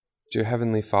Dear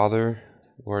Heavenly Father,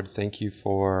 Lord, thank you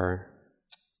for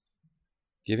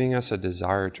giving us a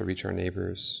desire to reach our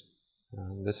neighbors.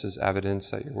 This is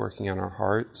evidence that you're working on our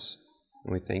hearts,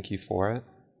 and we thank you for it.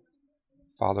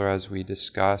 Father, as we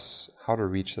discuss how to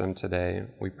reach them today,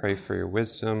 we pray for your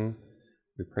wisdom,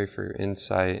 we pray for your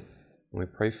insight, and we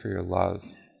pray for your love,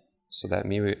 so that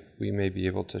we may be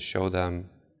able to show them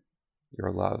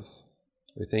your love.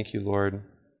 We thank you, Lord.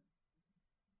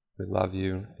 We love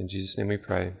you. In Jesus' name we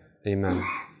pray. Amen.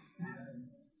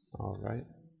 All right.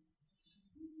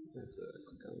 I have to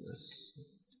click on this.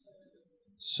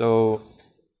 So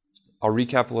I'll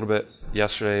recap a little bit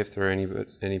yesterday if there are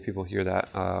any people here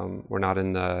that were not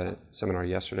in the seminar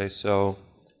yesterday. So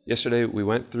yesterday we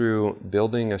went through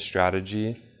building a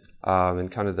strategy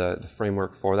and kind of the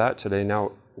framework for that. Today,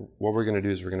 now what we're going to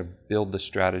do is we're going to build the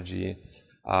strategy.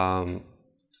 And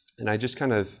I just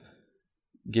kind of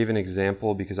gave an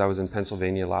example because I was in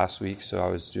Pennsylvania last week, so I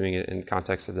was doing it in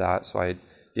context of that. So I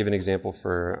gave an example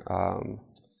for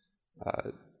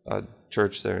a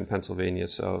church there in Pennsylvania.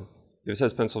 So if it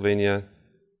says Pennsylvania,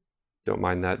 don't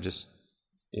mind that. Just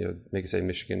make it say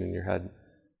Michigan in your head.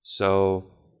 So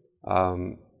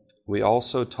we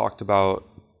also talked about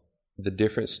the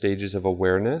different stages of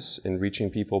awareness and reaching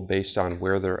people based on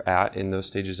where they're at in those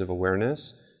stages of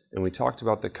awareness. And we talked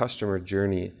about the customer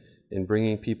journey and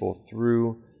bringing people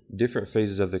through different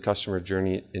phases of the customer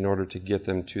journey in order to get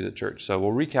them to the church. So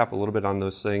we'll recap a little bit on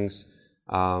those things.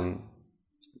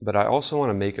 But I also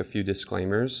want to make a few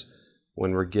disclaimers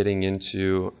when we're getting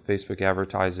into Facebook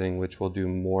advertising, which we'll do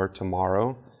more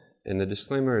tomorrow. And the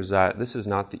disclaimer is that this is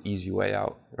not the easy way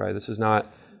out, right? This is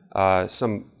not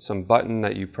some button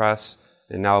that you press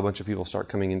and now a bunch of people start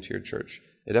coming into your church.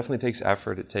 It definitely takes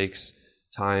effort. It takes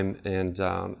time and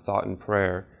thought and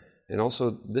prayer. And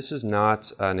also, this is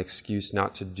not an excuse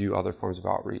not to do other forms of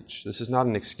outreach. This is not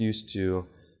an excuse to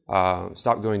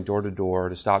stop going door to door,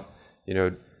 to stop,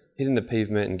 hitting the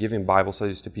pavement and giving Bible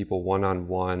studies to people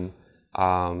one-on-one.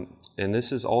 And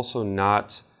this is also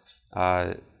not,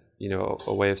 a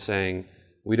way of saying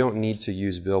we don't need to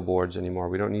use billboards anymore.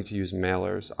 We don't need to use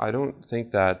mailers. I don't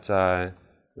think that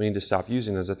we need to stop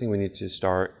using those. I think we need to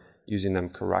start using them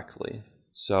correctly.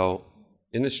 So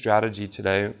in the strategy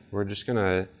today, we're just going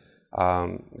to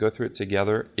go through it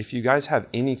together. If you guys have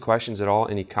any questions at all,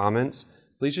 any comments,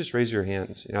 please just raise your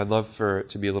hand. I'd love for it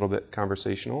to be a little bit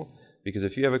conversational, because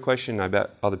if you have a question, I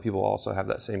bet other people also have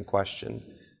that same question.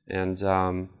 And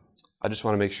I just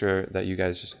want to make sure that you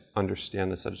guys just understand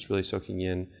this, that it's really soaking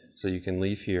in so you can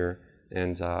leave here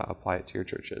and apply it to your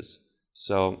churches.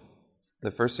 So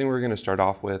the first thing we're going to start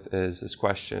off with is this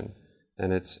question,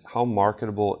 and it's, how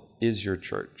marketable is your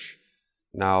church?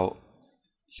 Now,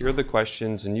 here are the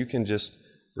questions, and you can just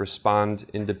respond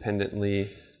independently.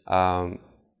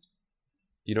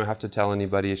 You don't have to tell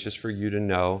anybody. It's just for you to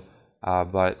know.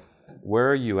 But where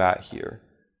are you at here?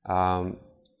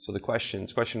 So the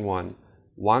questions. Question 1,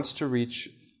 wants to reach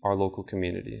our local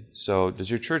community. So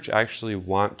does your church actually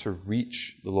want to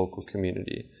reach the local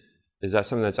community? Is that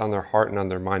something that's on their heart and on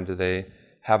their mind? Do they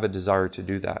have a desire to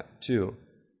do that? 2,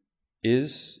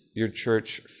 is your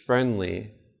church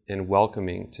friendly and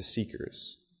welcoming to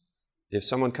seekers? If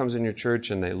someone comes in your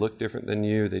church and they look different than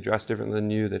you, they dress different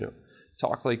than you, they don't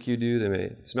talk like you do, they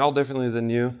may smell differently than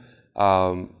you,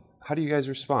 how do you guys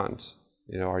respond?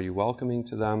 Are you welcoming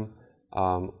to them,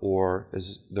 or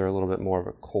is there a little bit more of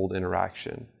a cold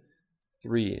interaction?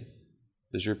 3,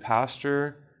 does your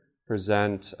pastor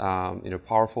present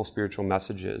powerful spiritual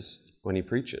messages when he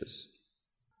preaches?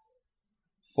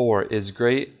 4, is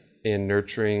great in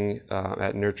nurturing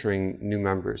new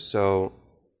members. So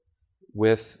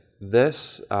with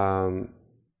this, you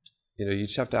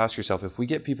just have to ask yourself, if we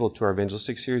get people to our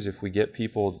evangelistic series, if we get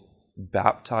people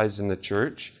baptized in the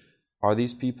church, are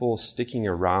these people sticking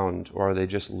around, or are they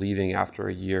just leaving after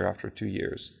a year, after 2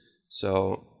 years?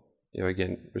 So,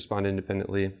 again, respond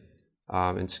independently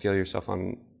and scale yourself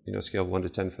on, scale of 1 to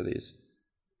 10 for these.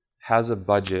 Has a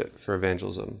budget for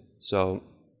evangelism. So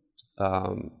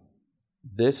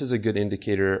this is a good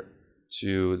indicator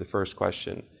to the first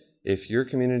question. If your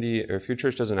community, or if your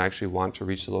church doesn't actually want to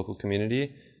reach the local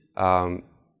community,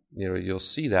 you'll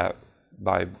see that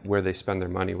by where they spend their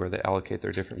money, where they allocate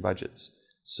their different budgets.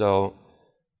 So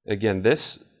again,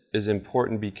 this is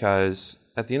important because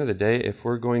at the end of the day, if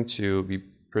we're going to be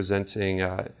presenting,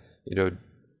 a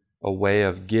way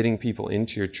of getting people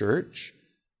into your church,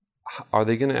 are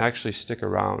they going to actually stick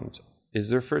around?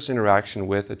 Is their first interaction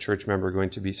with a church member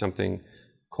going to be something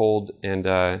cold and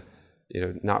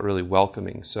not really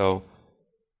welcoming? So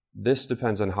this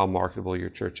depends on how marketable your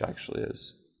church actually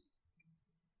is.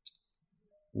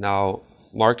 Now,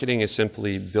 marketing is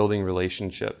simply building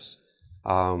relationships.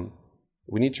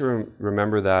 We need to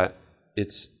remember that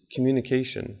it's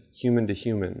communication, human to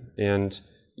human, and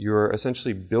you're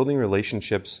essentially building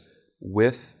relationships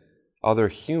with other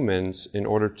humans in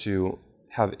order to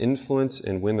have influence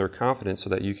and win their confidence so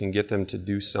that you can get them to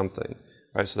do something,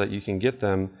 right? So that you can get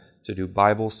them to do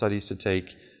Bible studies, to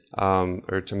take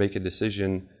or to make a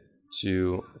decision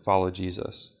to follow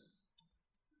Jesus.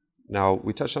 Now,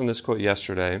 we touched on this quote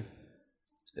yesterday,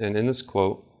 and in this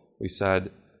quote, we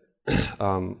said,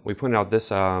 we pointed out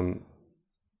this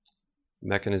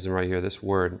mechanism right here, this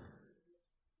word,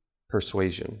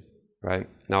 persuasion, right?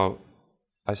 Now,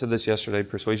 I said this yesterday,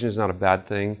 persuasion is not a bad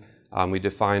thing. We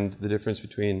defined the difference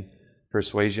between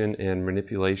persuasion and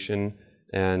manipulation,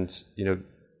 and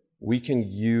we can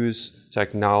use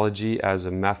technology as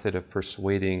a method of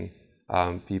persuading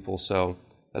people. So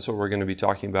that's what we're going to be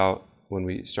talking about when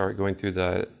we start going through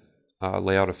the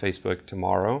layout of Facebook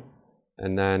tomorrow.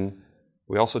 And then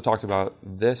we also talked about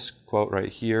this quote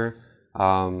right here,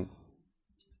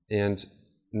 and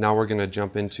now we're going to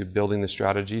jump into building the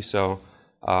strategy. So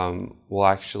we'll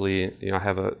actually, I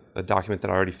have a document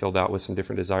that I already filled out with some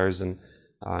different desires, and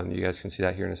you guys can see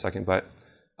that here in a second. But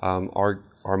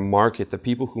our market, the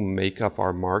people who make up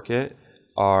our market,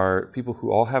 are people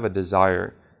who all have a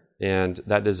desire, and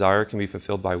that desire can be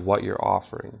fulfilled by what you're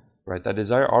offering, right? That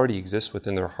desire already exists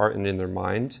within their heart and in their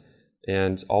mind,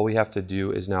 and all we have to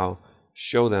do is now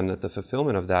show them that the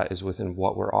fulfillment of that is within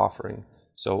what we're offering.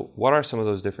 So what are some of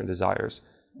those different desires?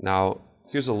 Now,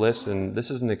 here's a list, and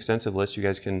this is an extensive list. You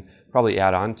guys can probably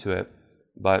add on to it,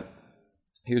 but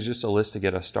here's just a list to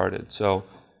get us started. So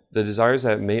the desires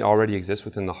that may already exist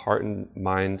within the heart and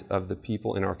mind of the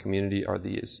people in our community are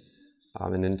these.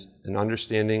 An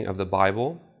understanding of the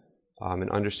Bible, an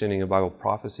understanding of Bible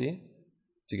prophecy,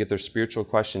 to get their spiritual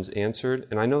questions answered.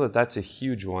 And I know that that's a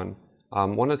huge one.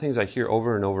 One of the things I hear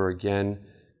over and over again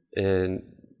in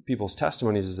people's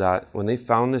testimonies is that when they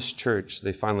found this church,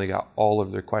 they finally got all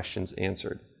of their questions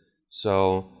answered.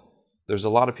 So there's a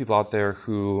lot of people out there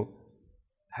who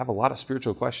have a lot of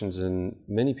spiritual questions, and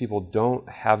many people don't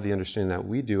have the understanding that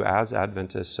we do as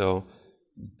Adventists, so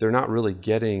they're not really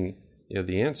getting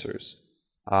the answers.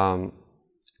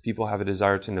 People have a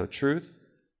desire to know truth,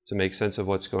 to make sense of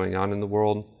what's going on in the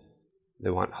world. They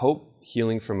want hope,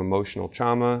 healing from emotional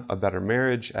trauma, a better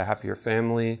marriage, a happier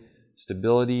family,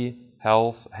 stability,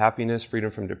 health, happiness, freedom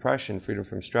from depression, freedom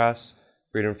from stress,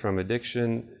 freedom from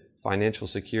addiction, financial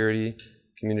security,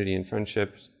 community and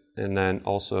friendships, and then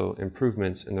also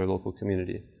improvements in their local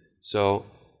community. So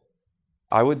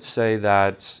I would say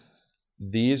that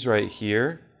these right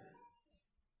here,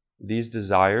 these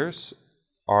desires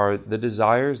are the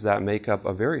desires that make up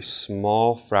a very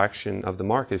small fraction of the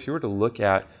market. If you were to look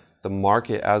at the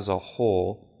market as a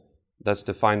whole, that's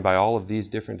defined by all of these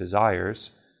different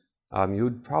desires, you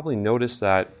would probably notice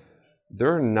that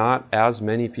there are not as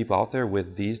many people out there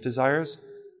with these desires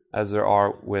as there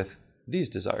are with these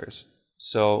desires.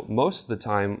 So most of the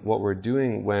time, what we're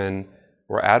doing when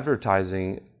we're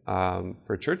advertising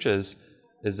for churches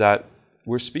is that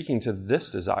we're speaking to this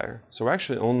desire. So we're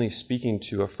actually only speaking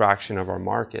to a fraction of our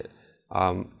market.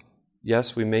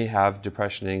 Yes, we may have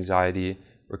depression, anxiety,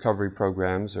 recovery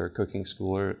programs, or cooking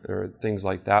school, or things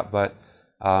like that, but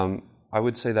I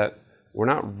would say that we're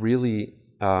not really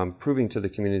proving to the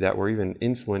community that we're even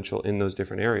influential in those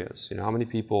different areas. How many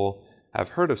people have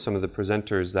heard of some of the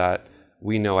presenters that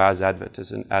we know as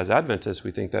Adventists? And as Adventists,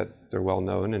 we think that they're well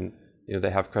known and they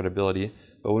have credibility.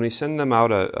 But when we send them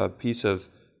out a piece of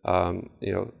a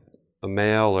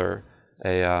mail or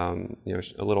a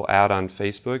little ad on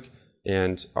Facebook,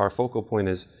 and our focal point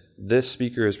is this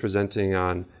speaker is presenting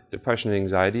on depression and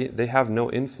anxiety, they have no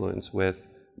influence with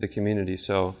the community.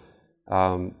 So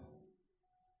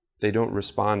they don't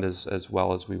respond as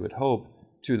well as we would hope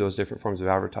to those different forms of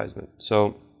advertisement.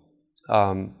 So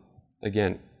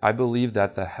again, I believe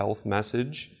that the health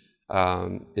message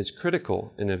is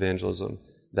critical in evangelism,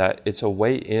 that it's a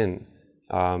way in.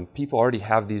 People already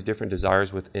have these different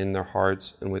desires within their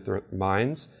hearts and with their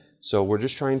minds, so we're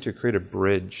just trying to create a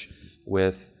bridge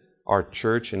with our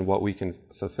church and what we can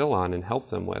fulfill on and help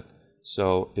them with.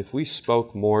 So if we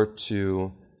spoke more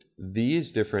to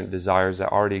these different desires that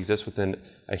already exist within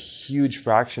a huge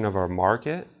fraction of our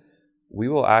market, we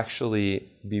will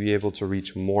actually be able to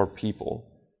reach more people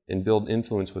and build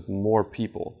influence with more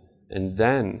people. And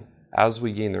then, as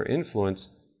we gain their influence,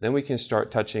 then we can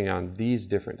start touching on these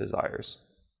different desires.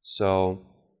 So,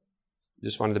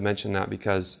 just wanted to mention that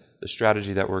because the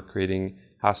strategy that we're creating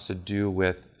has to do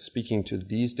with speaking to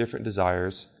these different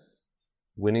desires,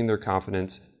 winning their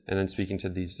confidence, and then speaking to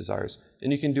these desires.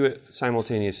 And you can do it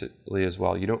simultaneously as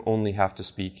well. You don't only have to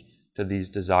speak to these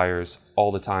desires all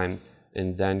the time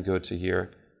and then go to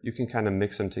here. You can kind of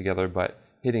mix them together, but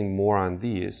hitting more on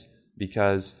these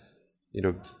because,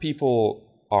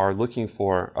 people are looking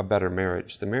for a better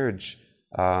marriage. The marriage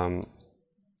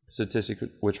statistic,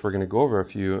 which we're going to go over a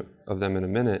few of them in a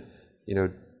minute,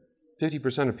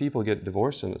 50% of people get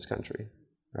divorced in this country,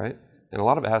 right? And a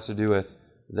lot of it has to do with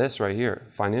this right here,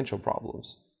 financial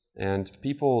problems. And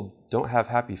people don't have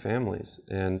happy families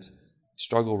and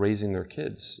struggle raising their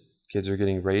kids. Kids are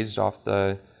getting raised off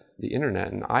the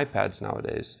internet and iPads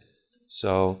nowadays.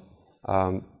 So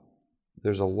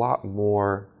there's a lot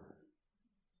more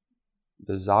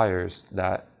desires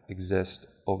that exist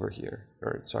over here.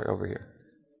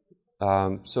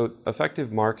 So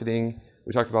effective marketing,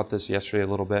 we talked about this yesterday a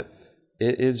little bit.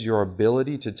 It is your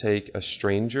ability to take a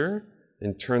stranger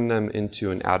and turn them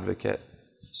into an advocate.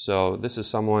 So this is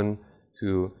someone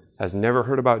who has never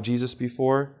heard about Jesus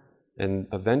before, and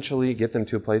eventually get them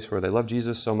to a place where they love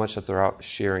Jesus so much that they're out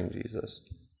sharing Jesus.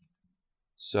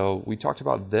 So we talked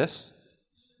about this.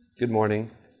 Good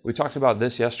morning. We talked about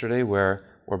this yesterday where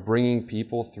we're bringing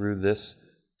people through this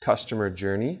customer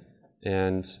journey.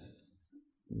 And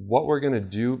what we're going to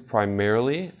do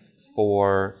primarily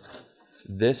for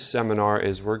this seminar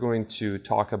is we're going to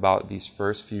talk about these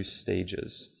first few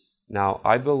stages. Now,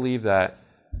 I believe that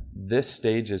this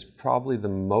stage is probably the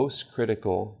most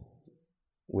critical,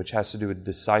 which has to do with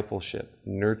discipleship,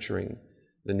 nurturing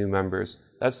the new members.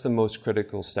 That's the most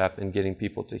critical step in getting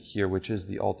people to hear, which is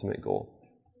the ultimate goal.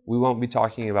 We won't be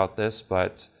talking about this,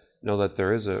 but know that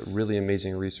there is a really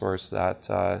amazing resource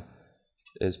that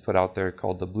is put out there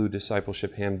called the Blue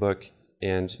Discipleship Handbook,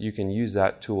 and you can use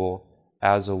that tool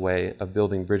as a way of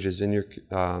building bridges in your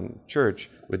church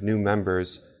with new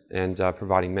members and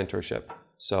providing mentorship.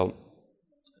 So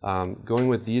going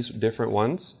with these different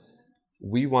ones,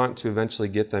 we want to eventually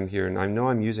get them here. And I know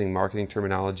I'm using marketing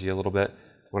terminology a little bit.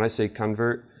 When I say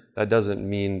convert, that doesn't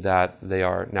mean that they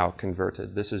are now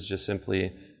converted. This is just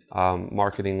simply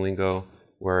marketing lingo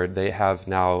where they have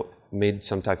now made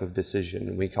some type of decision,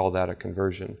 and we call that a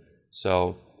conversion.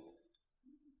 So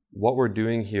what we're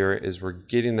doing here is we're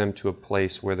getting them to a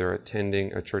place where they're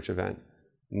attending a church event.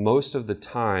 Most of the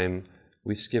time,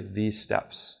 we skip these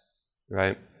steps,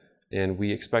 right? And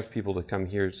we expect people to come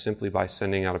here simply by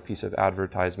sending out a piece of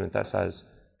advertisement that says,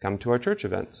 come to our church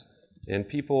events. And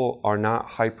people are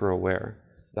not hyper-aware.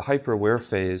 The hyper-aware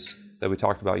phase that we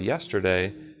talked about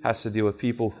yesterday has to deal with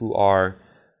people who are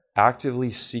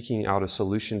actively seeking out a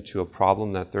solution to a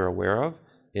problem that they're aware of,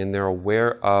 and they're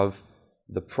aware of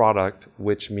the product,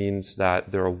 which means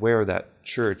that they're aware that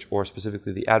church, or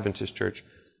specifically the Adventist church,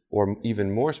 or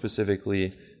even more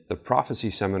specifically, the prophecy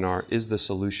seminar is the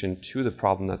solution to the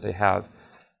problem that they have.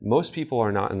 Most people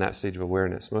are not in that stage of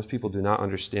awareness. Most people do not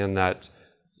understand that,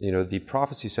 the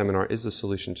prophecy seminar is the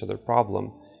solution to their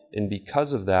problem. And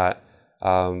because of that,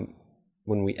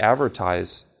 when we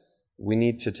advertise, we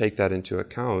need to take that into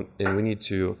account, and we need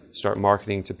to start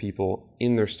marketing to people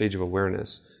in their stage of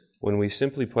awareness. When we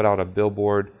simply put out a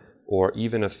billboard or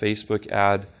even a Facebook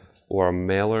ad or a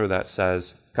mailer that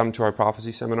says, come to our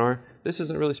prophecy seminar, this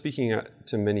isn't really speaking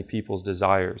to many people's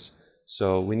desires.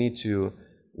 So we need to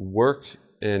work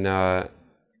and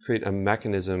create a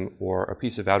mechanism or a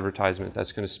piece of advertisement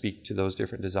that's going to speak to those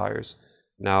different desires.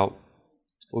 Now,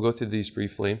 we'll go through these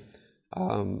briefly.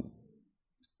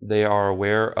 They are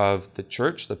aware of the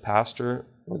church, the pastor,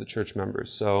 or the church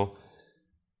members. So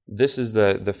this is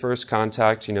the first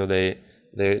contact.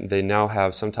 They now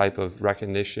have some type of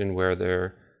recognition where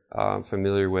they're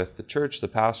familiar with the church, the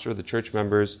pastor, the church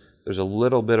members. There's a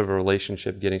little bit of a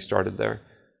relationship getting started there.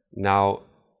 Now,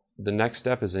 the next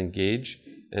step is engage,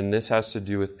 and this has to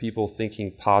do with people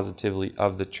thinking positively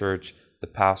of the church, the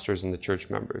pastors, and the church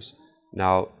members.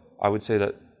 Now, I would say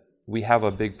that we have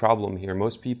a big problem here.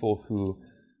 Most people who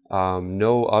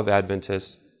know of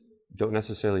Adventists don't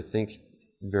necessarily think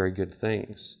very good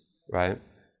things, right?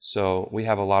 So we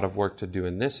have a lot of work to do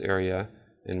in this area,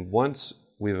 and once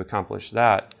we've accomplished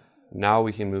that, now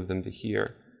we can move them to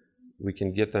here. We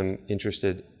can get them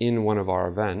interested in one of our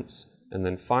events, and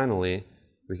then finally,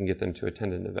 we can get them to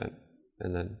attend an event.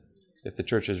 And then if the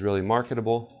church is really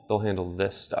marketable, they'll handle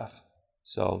this stuff.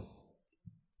 So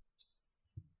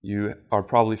you are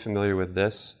probably familiar with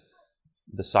this,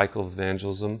 the cycle of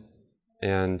evangelism.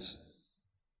 And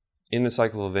in the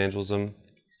cycle of evangelism,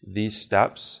 these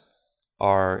steps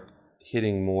are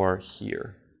hitting more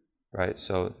here, right?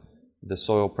 So the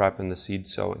soil prep and the seed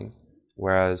sowing,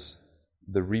 whereas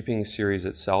the reaping series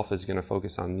itself is going to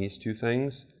focus on these two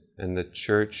things, and the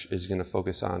church is going to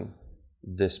focus on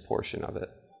this portion of it.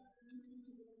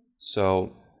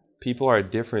 So people are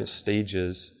at different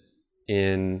stages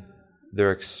in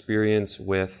their experience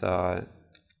with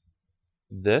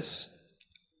this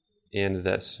and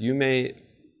this. You may,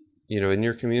 in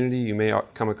your community, you may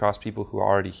come across people who are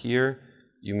already here.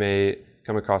 You may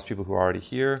come across people who are already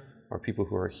here, or people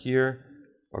who are here,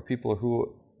 or people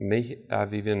who may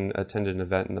have even attended an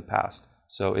event in the past.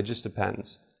 So it just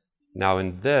depends. Now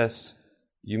in this,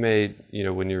 you may,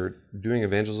 when you're doing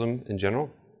evangelism in general,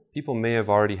 people may have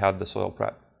already had the soil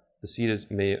prep. The seed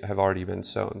may have already been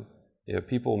sown.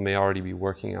 People may already be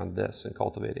working on this and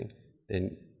cultivating.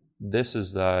 And this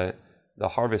is the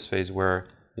harvest phase where,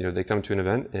 they come to an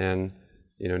event and,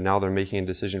 now they're making a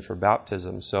decision for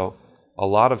baptism. So a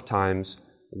lot of times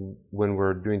when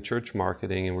we're doing church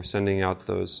marketing and we're sending out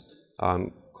those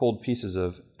cold pieces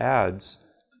of ads,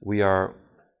 we are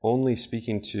only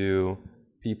speaking to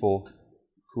people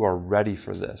who are ready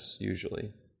for this,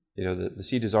 usually. The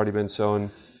seed has already been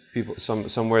sown. People,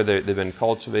 somewhere they've been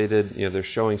cultivated, they're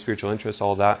showing spiritual interest,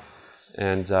 all that,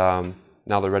 and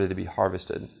now they're ready to be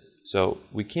harvested. So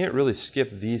we can't really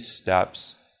skip these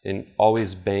steps and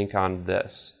always bank on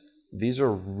this. These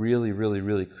are really, really,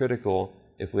 really critical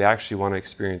if we actually want to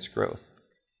experience growth.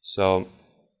 So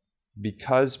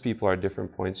because people are at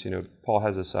different points, Paul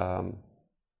has this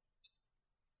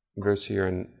verse here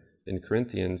in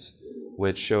Corinthians,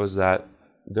 which shows that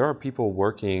there are people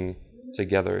working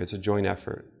together. It's a joint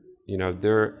effort.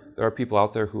 There are people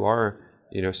out there who are,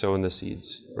 sowing the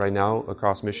seeds. Right now,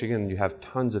 across Michigan, you have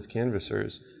tons of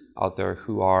canvassers out there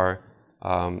who are,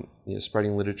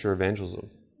 spreading literature evangelism,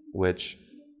 which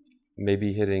may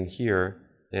be hitting here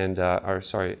and,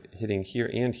 hitting here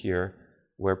and here,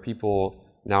 where people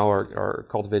now are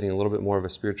cultivating a little bit more of a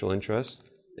spiritual interest.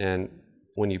 And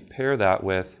when you pair that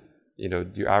with,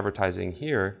 your advertising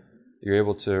here, you're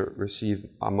able to receive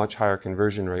a much higher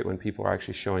conversion rate when people are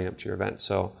actually showing up to your event.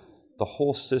 So the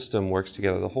whole system works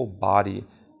together. The whole body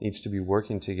needs to be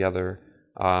working together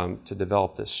to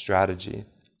develop this strategy.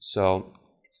 So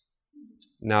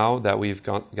now that we've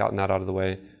gotten that out of the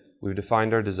way, we've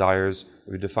defined our desires,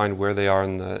 we've defined where they are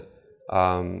in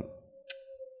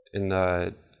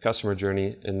the customer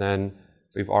journey, and then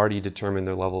we've already determined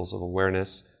their levels of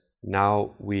awareness.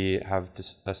 Now we have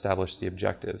established the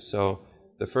objective. So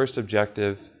the first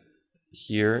objective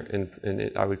here,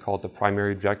 and I would call it the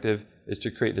primary objective, is to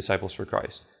create disciples for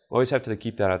Christ. We always have to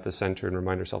keep that at the center and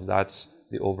remind ourselves that's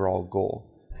the overall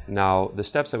goal. Now, the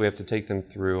steps that we have to take them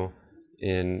through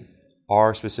in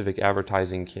our specific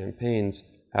advertising campaigns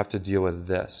have to deal with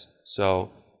this.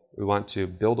 So we want to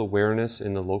build awareness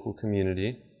in the local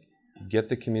community, get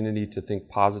the community to think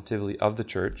positively of the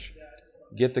church,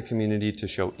 get the community to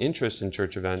show interest in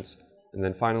church events, and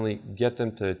then finally get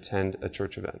them to attend a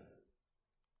church event.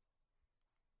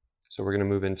 So we're going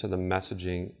to move into the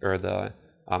messaging or the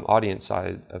audience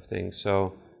side of things.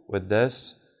 So with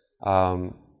this,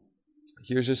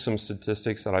 here's just some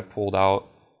statistics that I pulled out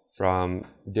from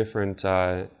different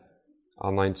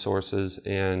online sources,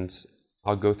 and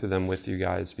I'll go through them with you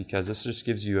guys because this just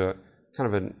gives you a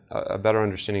kind of a better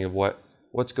understanding of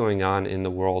what's going on in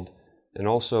the world. And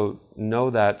also know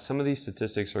that some of these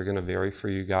statistics are going to vary for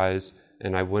you guys,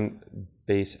 and I wouldn't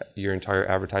base your entire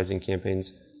advertising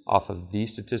campaigns off of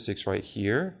these statistics right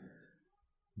here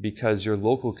because your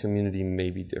local community may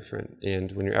be different.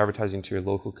 And when you're advertising to your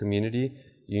local community,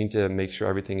 you need to make sure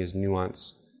everything is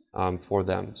nuanced for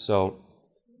them. So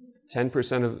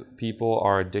 10% of people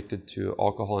are addicted to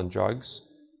alcohol and drugs.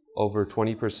 Over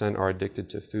 20% are addicted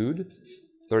to food.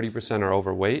 30% are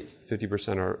overweight,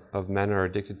 50% of men are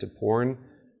addicted to porn,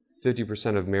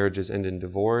 50% of marriages end in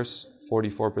divorce,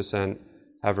 44%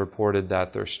 have reported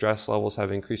that their stress levels have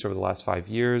increased over the last 5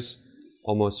 years,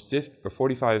 almost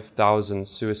 45,000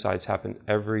 suicides happen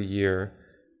every year,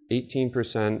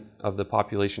 18% of the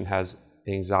population has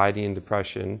anxiety and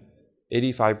depression,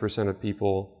 85% of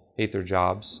people hate their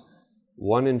jobs,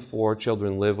 1 in 4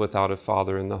 children live without a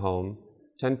father in the home,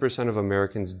 10% of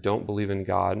Americans don't believe in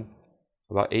God,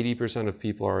 about 80% of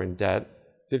people are in debt.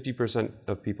 50%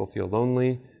 of people feel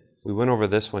lonely. We went over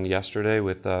this one yesterday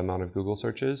with the amount of Google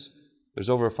searches. There's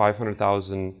over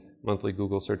 500,000 monthly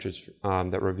Google searches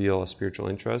that reveal a spiritual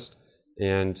interest.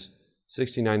 And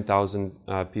 69%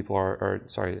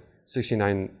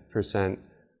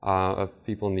 of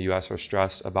people in the U.S. are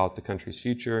stressed about the country's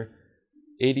future.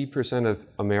 80% of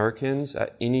Americans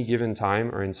at any given time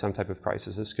are in some type of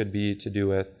crisis. This could be to do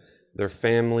with their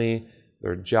family,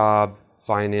 their job,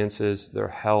 finances, their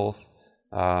health,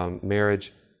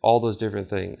 marriage, all those different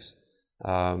things.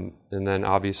 And then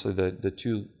obviously the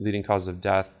 2 leading causes of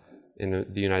death in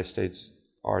the United States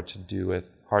are to do with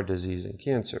heart disease and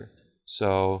cancer.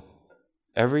 So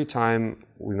every time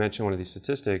we mention one of these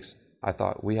statistics, I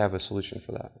thought, we have a solution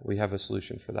for that. We have a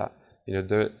solution for that.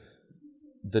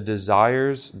 The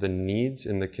desires, the needs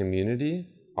in the community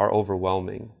are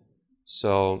overwhelming.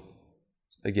 So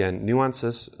again,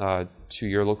 nuances to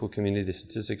your local community, the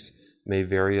statistics may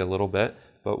vary a little bit,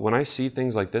 but when I see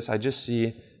things like this, I just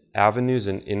see avenues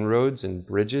and inroads and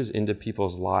bridges into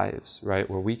people's lives, right,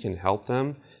 where we can help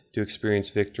them to experience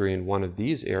victory in one of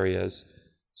these areas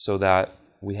so that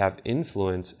we have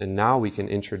influence, and now we can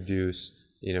introduce,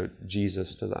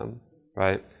 Jesus to them,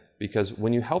 right? Because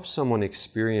when you help someone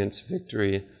experience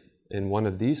victory in one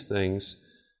of these things,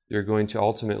 you're going to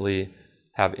ultimately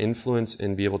have influence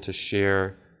and be able to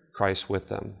share Christ with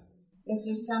them. Is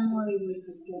there some way we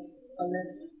could get a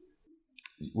list?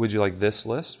 Would you like this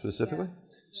list specifically? Yes.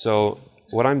 So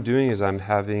what I'm doing is I'm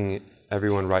having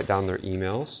everyone write down their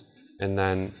emails, and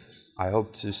then I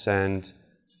hope to send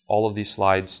all of these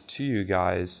slides to you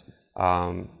guys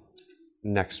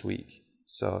next week.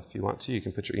 So if you want to, you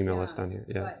can put your email list down here.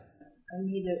 Yeah. But I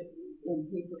need it in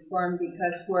paper form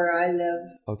because where I live,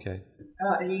 Okay.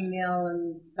 Email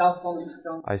and cell phones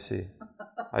don't. I see.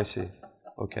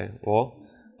 Okay. Well,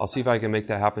 I'll see if I can make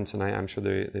that happen tonight. I'm sure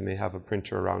they may have a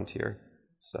printer around here.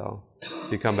 So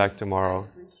if you come back tomorrow.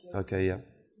 Okay, yeah.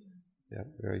 Yeah,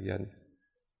 very good.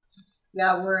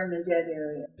 Yeah, we're in a dead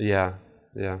area.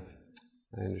 Yeah.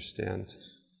 I understand.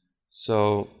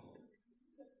 So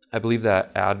I believe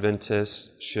that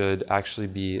Adventists should actually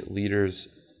be leaders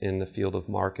in the field of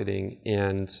marketing.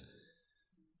 And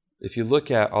if you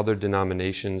look at other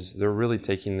denominations, they're really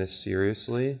taking this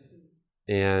seriously,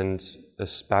 and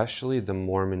especially the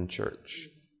Mormon Church.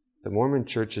 The Mormon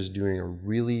Church is doing a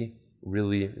really,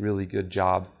 really, really good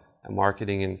job at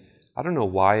marketing. And I don't know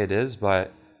why it is,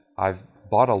 but I've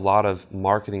bought a lot of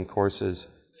marketing courses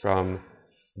from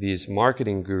these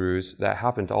marketing gurus that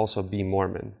happen to also be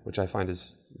Mormon, which I find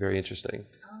is very interesting.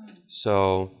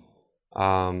 So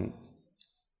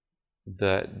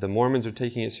the Mormons are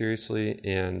taking it seriously,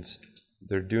 and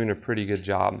they're doing a pretty good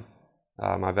job.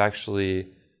 I've actually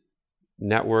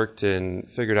networked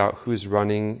and figured out who's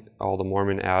running all the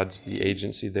Mormon ads, the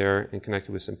agency there, and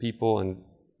connected with some people and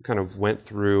kind of went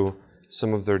through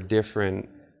some of their different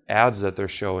ads that they're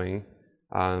showing.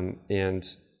 And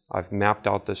I've mapped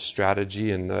out the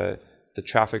strategy and the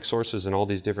traffic sources and all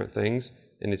these different things,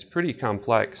 and it's pretty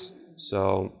complex.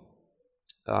 So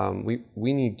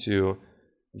we need to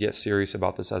get serious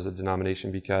about this as a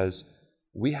denomination, because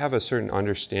we have a certain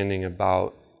understanding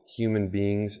about human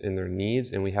beings and their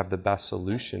needs, and we have the best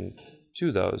solution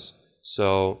to those.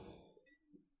 So,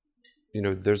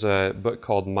 there's a book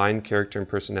called Mind, Character, and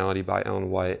Personality by Ellen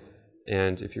White,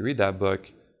 and if you read that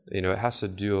book, it has to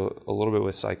do a little bit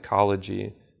with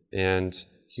psychology and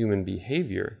human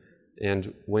behavior.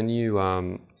 And when you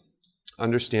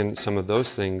understand some of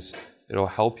those things, it'll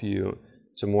help you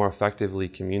to more effectively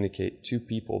communicate to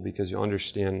people, because you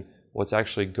understand what's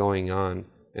actually going on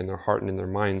in their heart and in their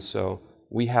mind. So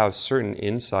we have certain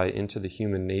insight into the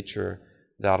human nature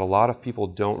that a lot of people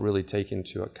don't really take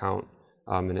into account,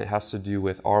 and it has to do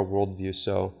with our worldview.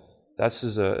 So this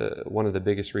is one of the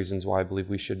biggest reasons why I believe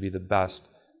we should be the best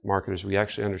marketers. We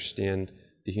actually understand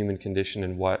the human condition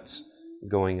and what's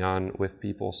going on with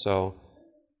people. So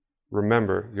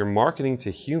remember, you're marketing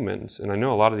to humans, and I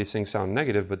know a lot of these things sound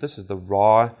negative, but this is the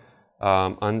raw,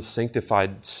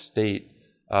 unsanctified state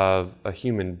of a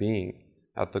human being.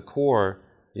 At the core,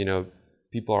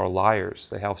 people are liars.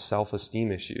 They have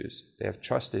self-esteem issues. They have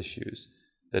trust issues.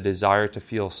 The desire to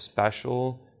feel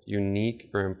special, unique,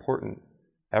 or important.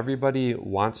 Everybody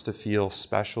wants to feel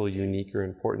special, unique, or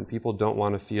important. People don't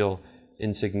want to feel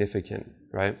insignificant,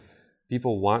 right?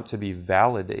 People want to be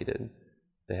validated.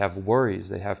 They have worries,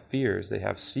 they have fears, they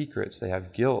have secrets, they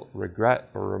have guilt, regret,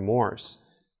 or remorse.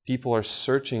 People are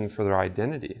searching for their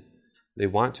identity. They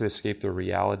want to escape their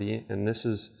reality, and this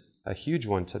is a huge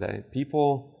one today.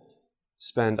 People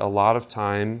spend a lot of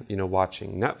time,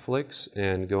 watching Netflix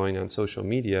and going on social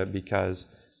media because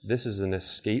this is an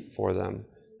escape for them.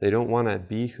 They don't want to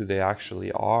be who they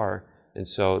actually are, and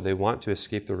so they want to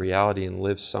escape the reality and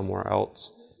live somewhere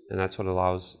else. And that's what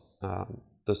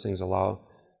those things allow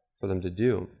for them to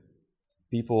do.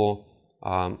 People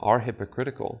are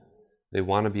hypocritical. They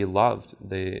want to be loved.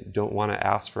 They don't want to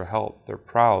ask for help. They're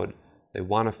proud. They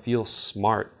want to feel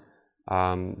smart.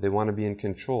 They want to be in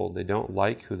control. They don't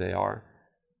like who they are.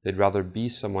 They'd rather be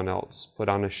someone else, put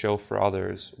on a show for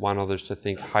others, want others to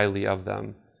think highly of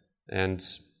them. And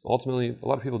ultimately, a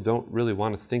lot of people don't really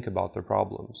want to think about their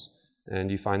problems. And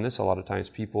you find this a lot of times.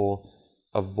 People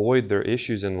avoid their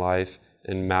issues in life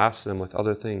and mask them with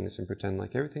other things and pretend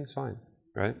like everything's fine,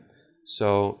 right?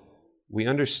 So we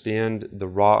understand the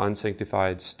raw,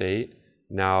 unsanctified state.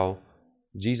 Now,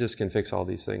 Jesus can fix all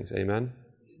these things. Amen?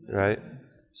 Right?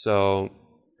 So,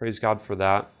 praise God for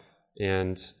that.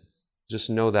 And just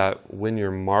know that when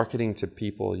you're marketing to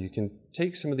people, you can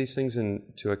take some of these things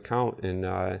into account and,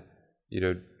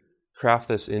 craft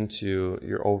this into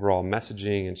your overall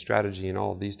messaging and strategy and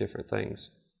all of these different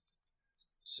things.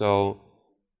 So,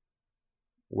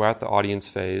 we're at the audience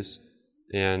phase.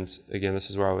 And again, this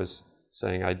is where I was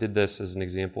saying I did this as an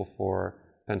example for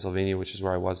Pennsylvania, which is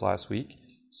where I was last week.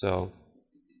 So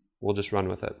we'll just run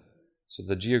with it. So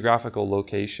the geographical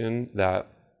location that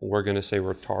we're going to say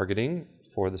we're targeting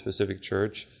for the specific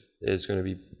church is going to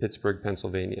be Pittsburgh,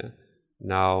 Pennsylvania.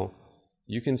 Now,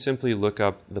 you can simply look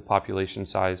up the population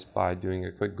size by doing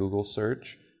a quick Google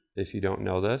search if you don't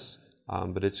know this,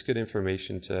 but it's good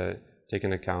information to take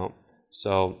into account.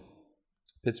 So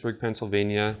Pittsburgh,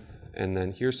 Pennsylvania, and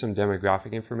then here's some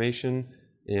demographic information.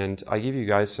 And I gave you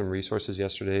guys some resources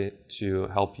yesterday to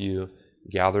help you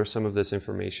gather some of this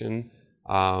information.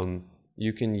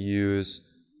 You can use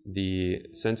the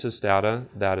census data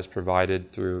that is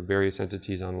provided through various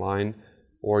entities online,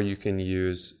 or you can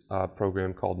use a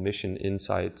program called Mission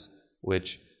Insights,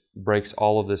 which breaks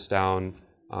all of this down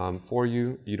for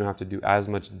you. You don't have to do as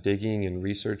much digging and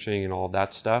researching and all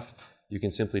that stuff. You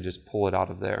can simply just pull it out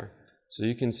of there. So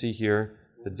you can see here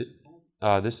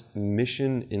this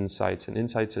Mission Insights, and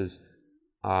Insights is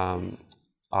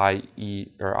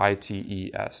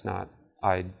ITES, not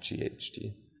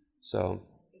IGHT. So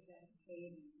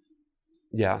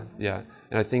yeah.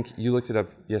 And I think you looked it up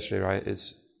yesterday, right?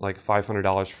 It's like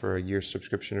 $500 for a year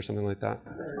subscription or something like that.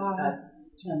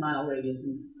 10-mile radius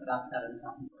and about 7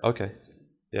 something. Okay.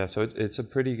 Yeah, so it's a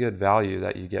pretty good value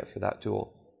that you get for that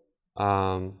tool.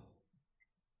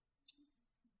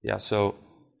 So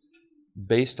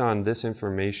based on this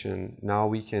information, now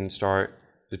we can start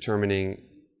determining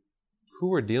who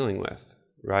we're dealing with,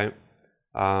 right?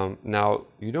 Now,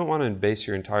 you don't want to base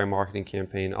your entire marketing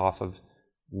campaign off of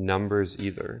numbers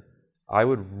either. I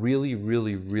would really,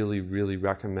 really, really, really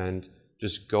recommend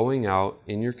just going out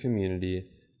in your community,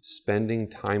 spending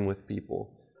time with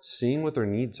people, seeing what their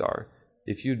needs are.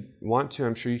 If you want to,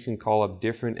 I'm sure you can call up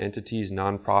different entities,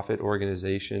 nonprofit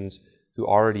organizations who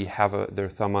already have their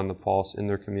thumb on the pulse in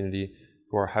their community,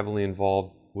 who are heavily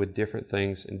involved with different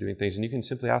things and doing things. And you can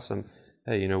simply ask them,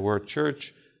 hey, we're a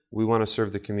church, we want to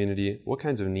serve the community. What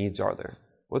kinds of needs are there?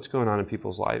 What's going on in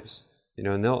people's lives?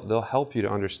 And they'll help you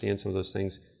to understand some of those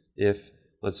things. If,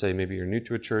 let's say, maybe you're new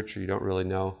to a church or you don't really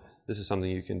know, this is something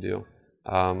you can do.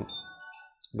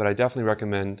 But I definitely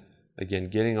recommend, again,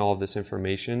 getting all of this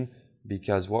information,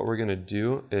 because what we're going to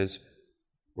do is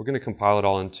we're going to compile it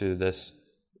all into this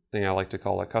thing I like to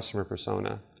call a customer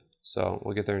persona. So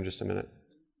we'll get there in just a minute.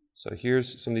 So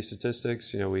here's some of these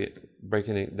statistics. We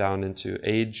breaking it down into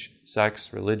age,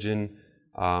 sex, religion,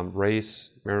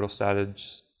 race, marital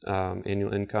status,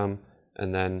 annual income,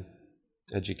 and then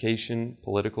education,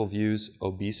 political views,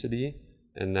 obesity,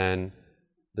 and then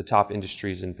the top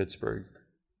industries in Pittsburgh.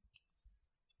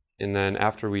 And then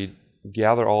after we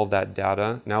gather all of that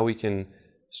data, now we can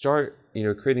start,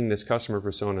 creating this customer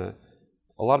persona.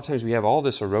 A lot of times we have all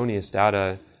this erroneous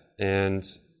data and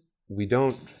we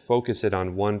don't focus it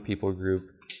on one people group.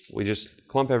 We just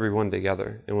clump everyone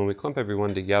together. And when we clump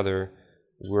everyone together,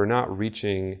 we're not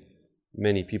reaching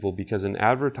many people, because an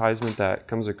advertisement that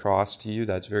comes across to you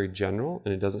that's very general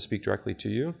and it doesn't speak directly to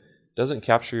you doesn't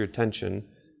capture your attention,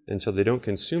 and so they don't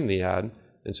consume the ad,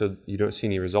 and so you don't see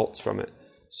any results from it.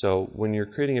 So when you're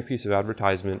creating a piece of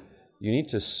advertisement, you need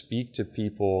to speak to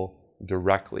people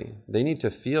directly. They need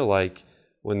to feel like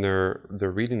when they're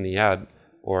reading the ad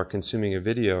or consuming a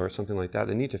video or something like that,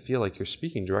 they need to feel like you're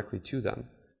speaking directly to them.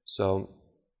 So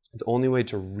the only way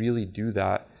to really do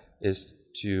that is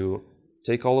to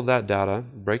take all of that data,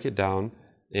 break it down,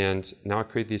 and now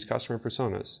create these customer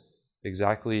personas.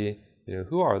 Exactly,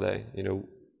 who are they?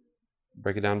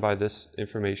 Break it down by this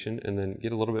information, and then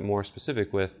get a little bit more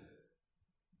specific with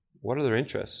what are their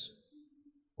interests?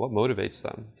 What motivates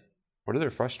them? What are their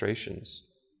frustrations,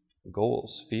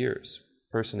 goals, fears,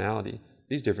 personality,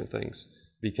 these different things?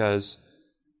 Because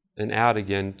an ad,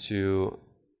 again, to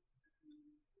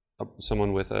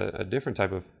someone with a different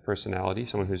type of personality,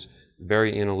 someone who's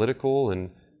very analytical and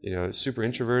super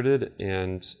introverted,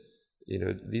 and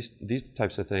these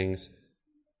types of things,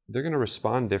 they're going to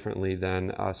respond differently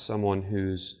than someone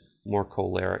who's more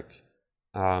choleric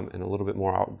and a little bit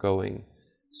more outgoing.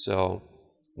 So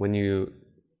when you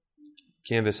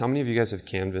canvas, how many of you guys have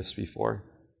canvassed before?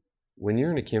 When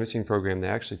you're in a canvassing program, they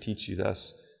actually teach you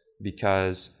this,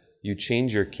 because you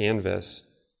change your canvas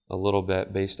a little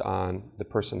bit based on the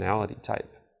personality type,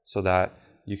 so that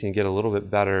you can get a little bit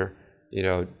better,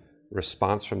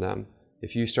 response from them.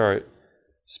 If you start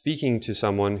speaking to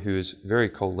someone who's very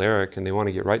choleric and they want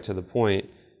to get right to the point,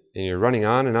 and you're running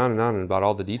on and on and on about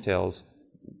all the details,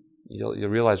 you'll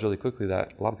realize really quickly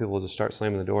that a lot of people will just start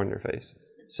slamming the door in your face.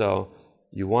 So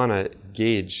you want to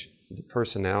gauge the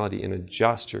personality and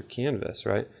adjust your canvas,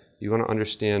 right? You want to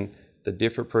understand the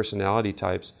different personality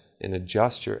types and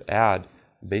adjust your ad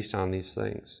based on these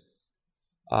things.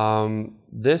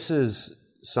 This is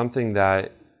something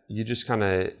that you just kind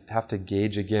of have to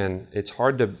gauge again. It's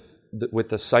hard to, with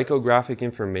the psychographic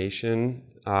information,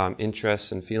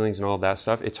 interests and feelings and all that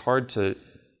stuff, it's hard to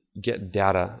get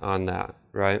data on that,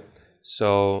 right?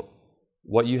 So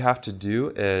what you have to do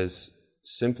is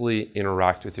simply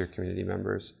interact with your community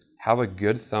members. Have a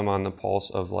good thumb on the pulse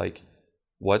of like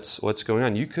what's going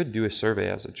on. You could do a survey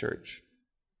as a church.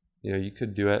 You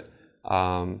could do it.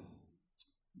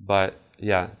 But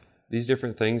yeah, these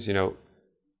different things,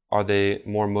 are they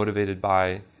more motivated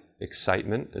by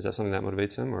excitement? Is that something that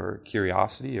motivates them? Or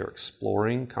curiosity, or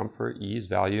exploring, comfort, ease,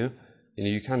 value?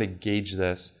 You kind of gauge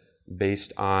this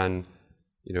based on,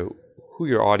 who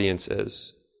your audience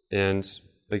is. And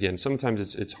again,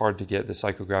 sometimes it's hard to get the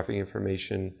psychographic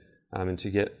information and to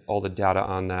get all the data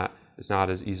on that. It's not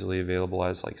as easily available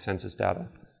as like census data.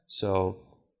 So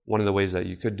one of the ways that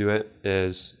you could do it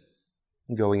is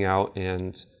going out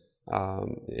and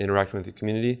interacting with the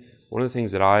community. One of the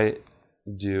things that I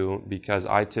do, because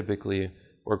I typically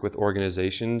work with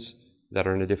organizations that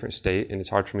are in a different state, and it's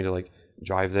hard for me to like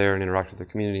drive there and interact with the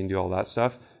community and do all that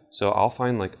stuff. So I'll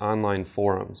find like online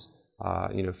forums,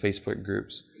 Facebook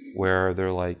groups where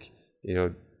they're like,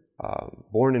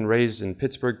 born and raised in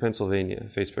Pittsburgh, Pennsylvania,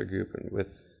 Facebook group, and with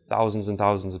thousands and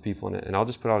thousands of people in it. And I'll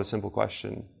just put out a simple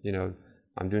question.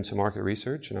 I'm doing some market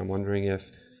research, and I'm wondering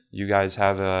if you guys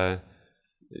have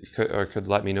could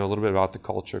let me know a little bit about the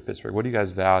culture of Pittsburgh. What do you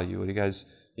guys value? What do you guys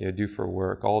do for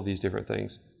work? All of these different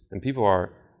things. And people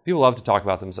love to talk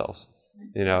about themselves,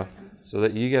 so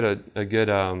that you get a good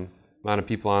amount of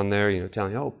people on there,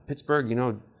 telling, oh,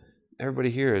 Pittsburgh,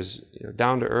 everybody here is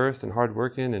down to earth and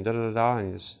hardworking and da-da-da-da,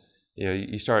 and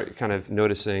you start kind of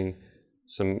noticing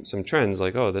some trends,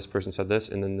 like, oh, this person said this,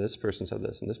 and then this person said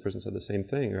this, and this person said the same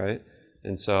thing, right?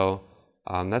 And so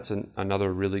that's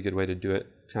another really good way to do it,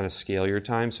 kind of scale your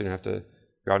time, so you don't have to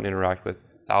go out and interact with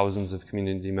thousands of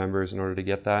community members in order to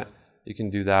get that. You can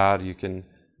do that. You can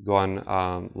go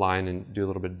online and do a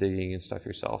little bit of digging and stuff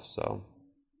yourself. So,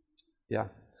 yeah.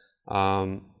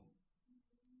 I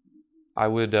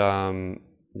would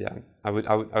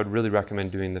really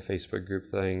recommend doing the Facebook group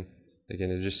thing.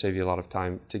 Again, it'll just save you a lot of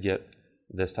time to get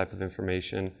this type of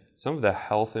information. Some of the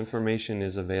health information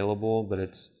is available, but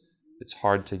it's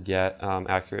hard to get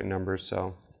accurate numbers.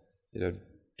 So,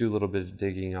 do a little bit of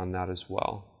digging on that as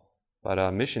well.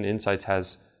 But Mission Insights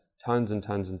has tons and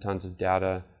tons and tons of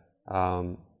data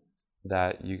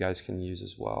that you guys can use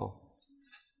as well.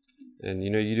 And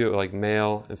you do it like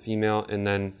male and female, and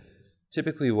then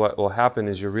typically what will happen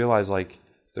is you realize like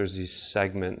there's these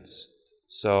segments.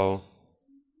 So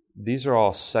these are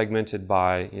all segmented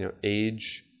by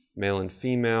age, male and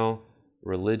female,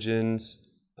 religions,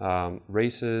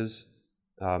 races,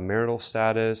 marital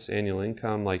status, annual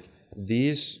income. Like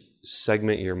these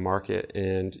segment your market,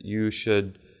 and you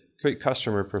should create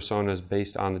customer personas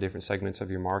based on the different segments of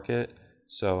your market.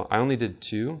 So I only did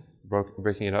 2,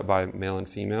 breaking it up by male and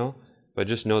female, but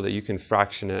just know that you can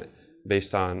fraction it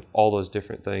based on all those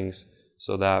different things,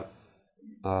 so that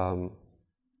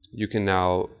you can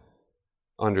now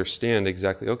understand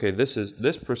exactly, okay,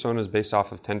 this persona is based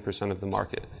off of 10% of the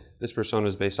market. This persona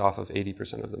is based off of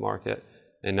 80% of the market.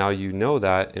 And now you know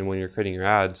that, and when you're creating your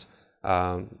ads,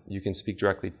 you can speak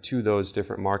directly to those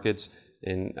different markets.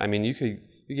 And I mean, you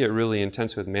get really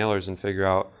intense with mailers and figure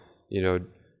out,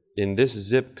 in this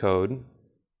zip code,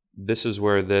 this is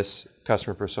where this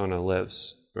customer persona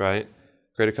lives, right?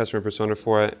 Create a customer persona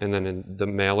for it, and then in the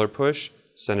mailer push,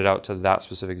 send it out to that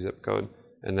specific zip code.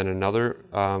 And then another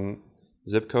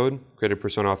zip code, create a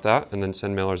persona off that, and then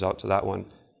send mailers out to that one.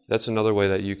 That's another way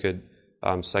that you could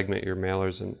segment your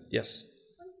mailers. And yes?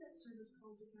 What is that service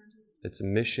called again? It's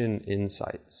Mission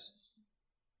Insights.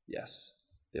 Yes.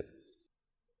 Yep.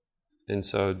 And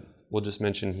so we'll just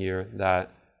mention here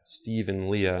that Steve and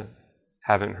Leah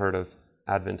haven't heard of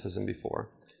Adventism before.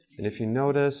 And if you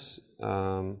notice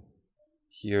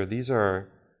here, these are,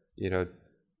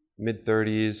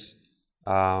 mid-30s,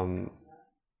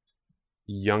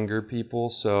 younger people.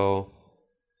 So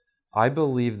I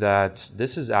believe that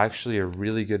this is actually a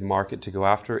really good market to go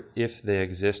after if they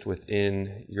exist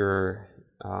within your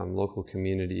local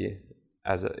community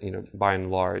by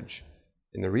and large.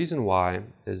 And the reason why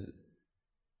is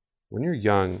when you're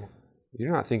young,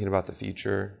 you're not thinking about the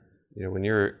future. When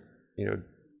you're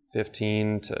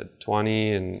 15 to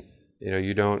 20, and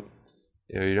you don't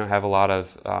have a lot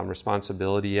of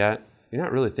responsibility yet, you're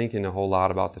not really thinking a whole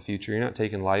lot about the future. You're not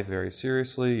taking life very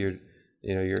seriously.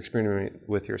 You're experimenting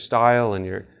with your style, and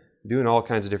you're doing all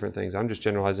kinds of different things. I'm just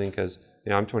generalizing because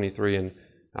I'm 23 and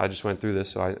I just went through this,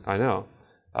 so I know.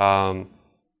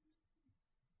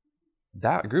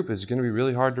 That group is going to be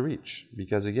really hard to reach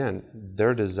because, again,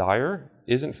 their desire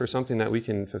isn't for something that we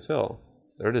can fulfill.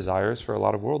 Their desire is for a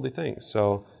lot of worldly things.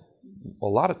 So a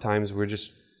lot of times we're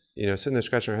just, sitting there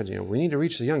scratching our heads, we need to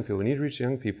reach the young people. We need to reach the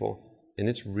young people. And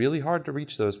it's really hard to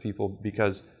reach those people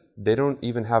because they don't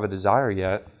even have a desire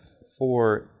yet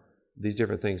for these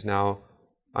different things. Now,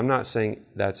 I'm not saying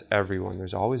that's everyone.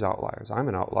 There's always outliers. I'm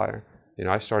an outlier.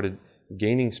 I started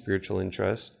gaining spiritual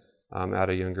interest at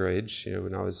a younger age,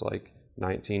 when I was like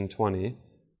 19, 20.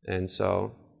 And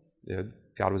so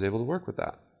God was able to work with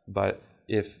that. But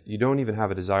if you don't even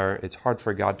have a desire, it's hard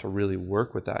for God to really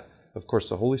work with that. Of course,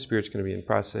 the Holy Spirit's going to be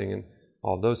impressing and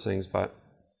all those things, but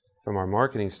from our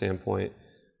marketing standpoint,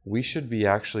 we should be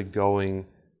actually going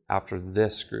after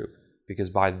this group, because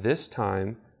by this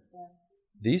time,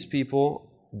 these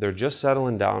people, they're just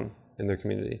settling down in their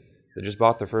community. They just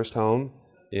bought their first home.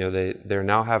 They're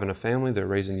now having a family. They're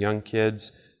raising young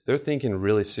kids. They're thinking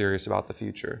really serious about the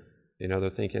future. They're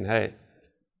thinking, hey,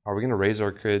 are we going to raise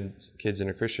our kids in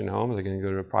a Christian home? Are they going to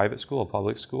go to a private school, a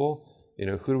public school?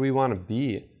 Who do we want to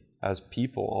be as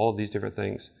people? All of these different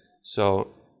things.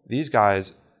 So these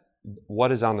guys,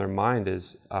 what is on their mind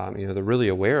is, they're really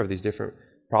aware of these different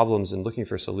problems and looking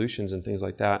for solutions and things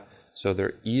like that. So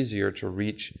they're easier to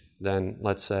reach than,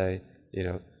 let's say,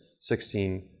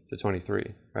 16 to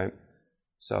 23, right?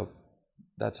 So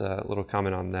that's a little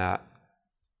comment on that.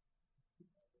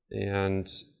 And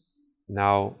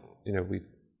now, we've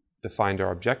defined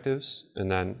our objectives, and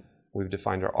then we've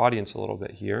defined our audience a little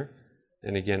bit here.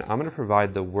 And again, I'm going to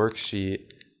provide the worksheet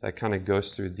that kind of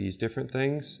goes through these different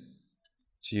things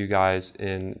to you guys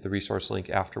in the resource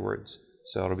link afterwards.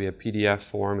 So it'll be a PDF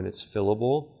form, and it's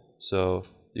fillable, so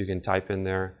you can type in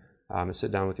there and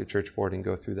sit down with your church board and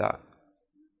go through that.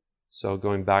 So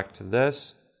going back to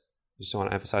this, just want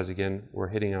to emphasize again, we're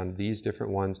hitting on these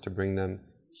different ones to bring them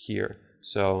here.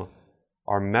 So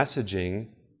our messaging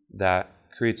that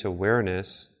creates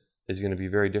awareness is going to be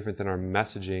very different than our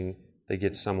messaging that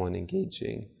gets someone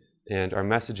engaging. And our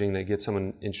messaging that gets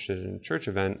someone interested in a church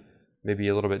event may be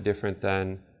a little bit different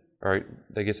than, or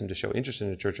that gets them to show interest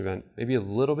in a church event, maybe a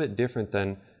little bit different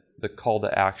than the call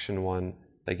to action one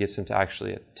that gets them to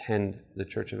actually attend the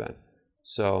church event.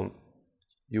 So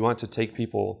you want to take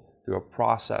people through a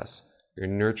process. You're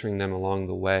nurturing them along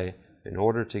the way in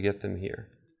order to get them here.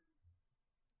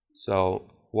 So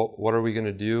what are we going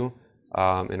to do?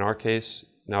 In our case,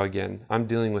 now again, I'm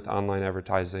dealing with online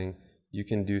advertising. You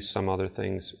can do some other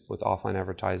things with offline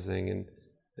advertising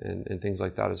and things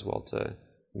like that as well to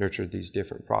nurture these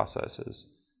different processes.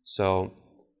 So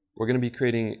we're going to be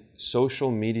creating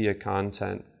social media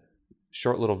content,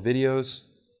 short little videos,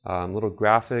 little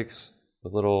graphics,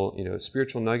 with little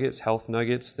spiritual nuggets, health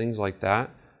nuggets, things like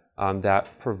that,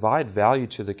 that provide value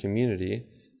to the community,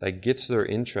 that gets their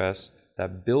interest,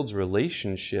 that builds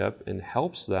relationship and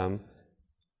helps them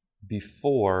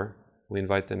before we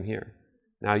invite them here.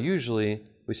 Now, usually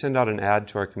we send out an ad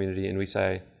to our community and we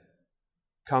say,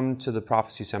 come to the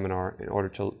prophecy seminar in order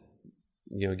to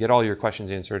get all your questions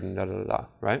answered and da-da-da-da,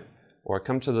 right? Or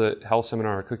come to the health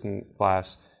seminar or cooking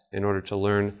class in order to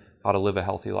learn how to live a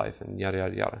healthy life and yada,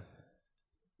 yada, yada.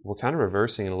 We're kind of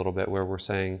reversing it a little bit where we're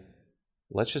saying,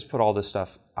 let's just put all this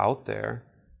stuff out there.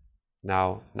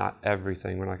 Now, not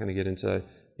everything. We're not going to get into,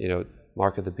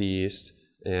 Mark of the Beast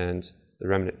and the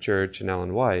Remnant Church and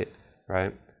Ellen White,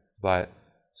 right? But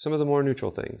some of the more neutral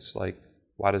things, like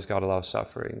why does God allow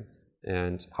suffering?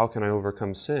 And how can I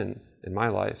overcome sin in my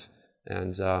life?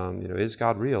 And, is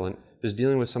God real? And just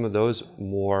dealing with some of those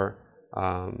more,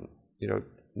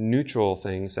 neutral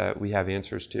things that we have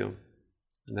answers to.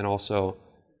 And then also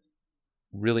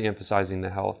really emphasizing the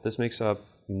health. This makes up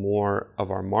more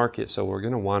of our market, so we're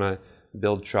going to want to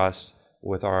build trust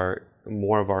with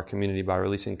more of our community by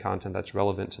releasing content that's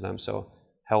relevant to them. So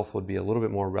health would be a little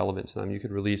bit more relevant to them. You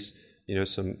could release,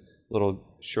 some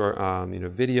little short,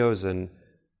 videos and,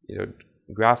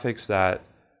 graphics that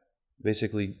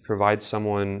basically provide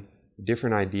someone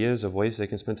different ideas of ways they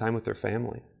can spend time with their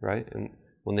family, right? And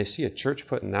when they see a church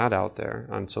putting that out there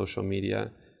on social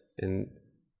media and,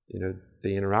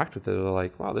 they interact with it, they're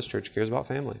like, wow, this church cares about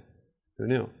family. Who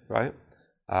knew, right?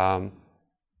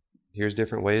 Here's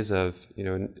different ways of,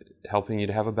 helping you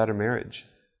to have a better marriage.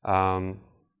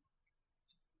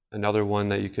 Another one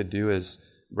that you could do is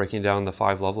breaking down the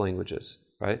 5 love languages,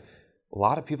 right? A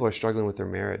lot of people are struggling with their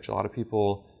marriage. A lot of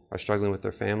people are struggling with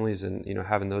their families and,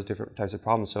 having those different types of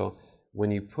problems. So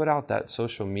when you put out that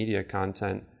social media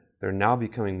content, they're now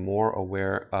becoming more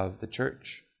aware of the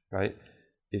church, right?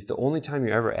 If the only time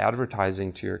you're ever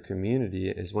advertising to your community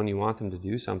is when you want them to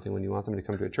do something, when you want them to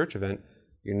come to a church event,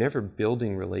 you're never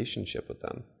building relationship with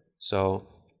them. So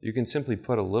you can simply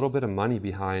put a little bit of money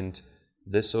behind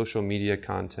this social media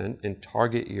content and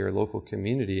target your local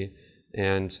community,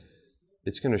 and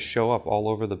it's going to show up all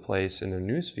over the place in their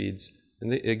news feeds,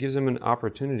 and it gives them an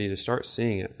opportunity to start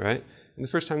seeing it, right? And the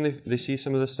first time they see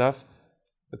some of this stuff,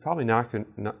 they're probably not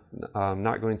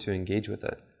going to engage with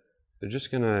it. They're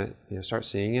just going to start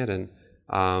seeing it, and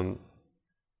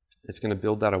it's going to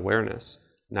build that awareness.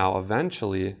 Now,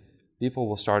 eventually, people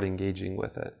will start engaging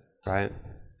with it, right?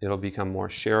 It'll become more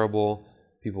shareable.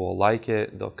 People will like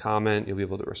it. They'll comment. You'll be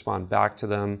able to respond back to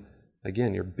them.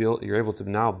 Again, you're able to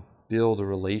now build a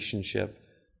relationship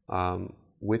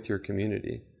with your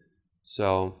community.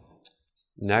 So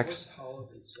next,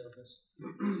 holiday service?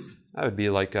 that would be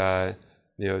like a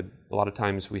lot of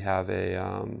times we have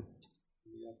a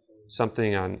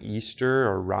something on Easter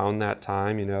or around that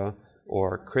time,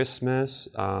 or Christmas,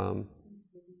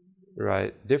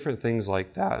 right? Different things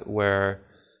like that, where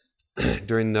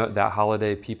during that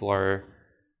holiday, people are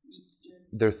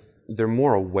they're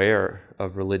more aware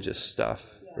of religious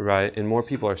stuff, right? And more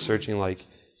people are searching. Like,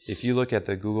 if you look at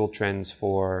the Google Trends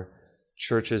for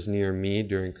churches near me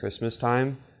during Christmas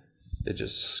time, it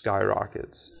just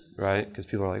skyrockets, right? Because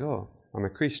people are like, oh, I'm a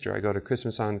Creaster. I go to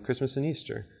Christmas on Christmas and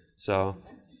Easter. So,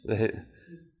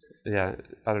 yeah,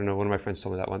 I don't know. One of my friends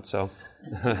told me that once. So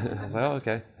I was like, oh,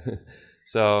 okay.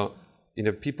 So,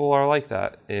 people are like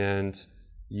that. And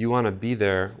you want to be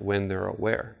there when they're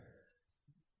aware.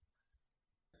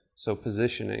 So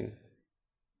positioning.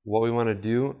 What we want to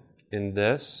do in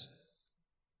this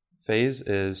phase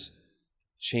is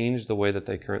change the way that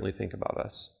they currently think about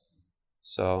us.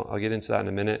 So I'll get into that in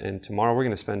a minute. And tomorrow we're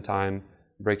going to spend time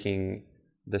breaking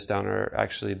this down, or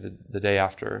actually the day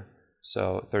after.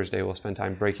 So Thursday we'll spend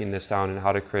time breaking this down and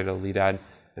how to create a lead ad.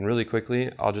 And really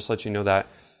quickly, I'll just let you know that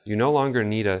you no longer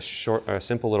need a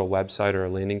simple little website or a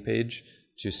landing page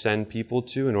to send people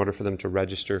to in order for them to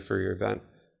register for your event,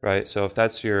 right? So if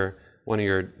that's one of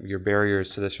your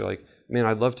barriers to this, you're like, man,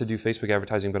 I'd love to do Facebook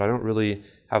advertising, but I don't really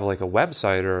have like a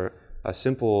website or a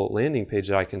simple landing page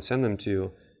that I can send them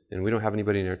to, and we don't have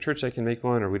anybody in our church that can make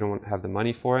one, or we don't have the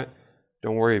money for it.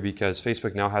 Don't worry, because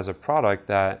Facebook now has a product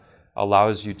that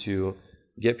allows you to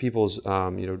get people's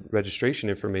registration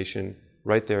information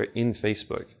right there in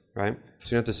Facebook, right? So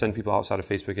you don't have to send people outside of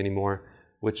Facebook anymore,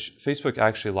 which Facebook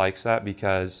actually likes that,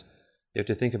 because you have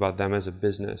to think about them as a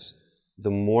business.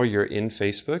 The more you're in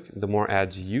Facebook, the more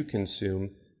ads you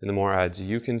consume, and the more ads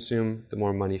you consume, the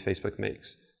more money Facebook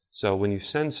makes. So when you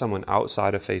send someone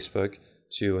outside of Facebook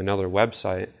to another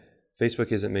website,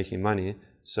 Facebook isn't making money,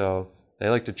 so they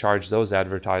like to charge those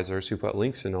advertisers who put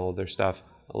links in all of their stuff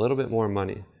a little bit more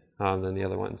money than the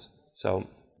other ones. So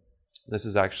this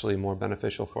is actually more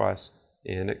beneficial for us,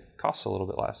 and it costs a little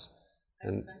bit less.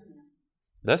 And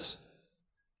this,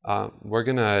 we're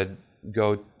gonna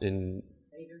go and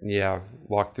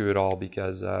walk through it all,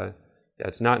 because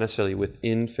it's not necessarily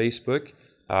within Facebook.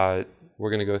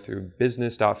 We're gonna go through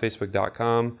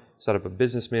business.facebook.com, set up a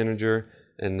business manager,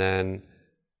 and then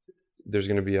there's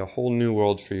gonna be a whole new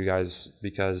world for you guys,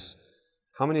 because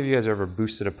how many of you guys have ever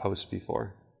boosted a post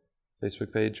before?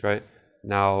 Facebook page, right?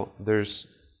 Now,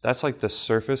 that's like the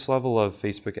surface level of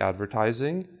Facebook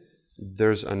advertising.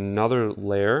 There's another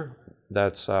layer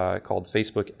that's called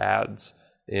Facebook ads,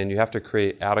 and you have to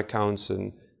create ad accounts,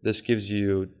 and this gives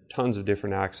you tons of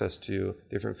different access to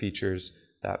different features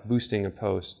that boosting a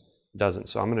post doesn't.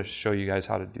 So I'm going to show you guys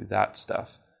how to do that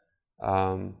stuff.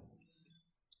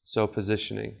 So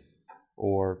positioning,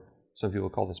 or some people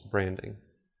call this branding.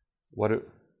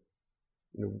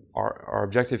 Our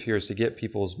objective here is to get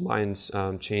people's minds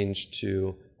changed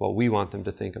to what we want them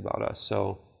to think about us.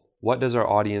 So what does our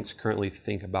audience currently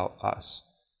think about us?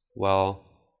 Well,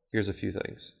 here's a few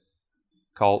things.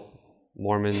 Cult,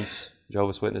 Mormons,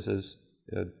 Jehovah's Witnesses,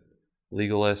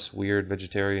 legalists, weird,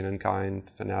 vegetarian, unkind,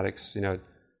 fanatics.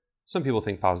 Some people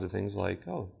think positive things like,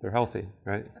 oh, they're healthy,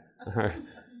 right?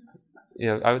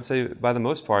 I would say by the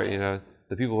most part,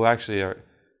 the people who actually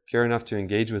care enough to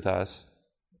engage with us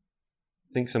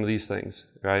think some of these things,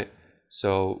 right?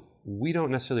 So we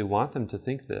don't necessarily want them to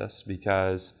think this,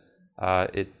 because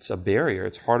it's a barrier.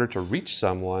 It's harder to reach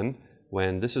someone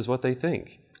when this is what they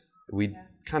think. We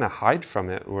kind of hide from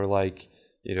it. We're like,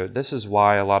 this is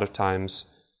why a lot of times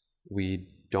we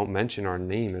don't mention our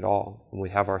name at all. And we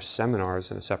have our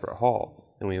seminars in a separate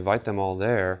hall, and we invite them all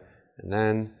there. And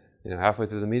then, halfway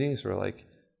through the meetings, we're like,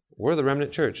 we're the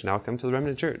Remnant Church. Now come to the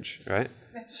Remnant Church, right?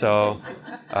 So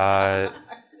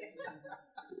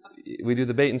we do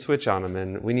the bait and switch on them,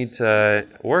 and we need to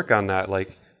work on that.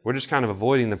 Like, we're just kind of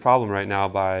avoiding the problem right now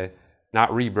by not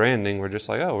rebranding. We're just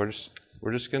like,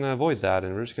 we're just going to avoid that,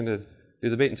 and we're just going to do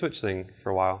the bait and switch thing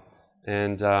for a while.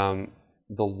 And the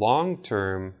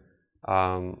long-term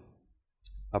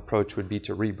approach would be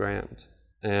to rebrand.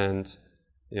 And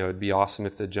it'd be awesome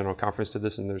if the General Conference did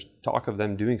this, and there's talk of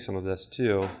them doing some of this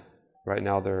too. Right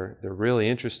now, they're really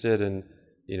interested in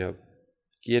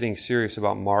getting serious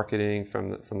about marketing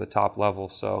from the top level.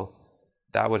 So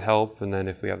that would help. And then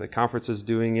if we have the conferences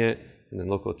doing it, and then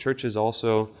local churches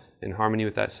also in harmony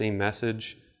with that same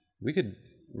message, we could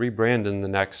rebrand in the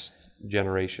next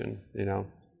generation.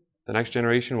 The next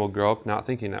generation will grow up not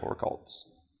thinking that we're cults,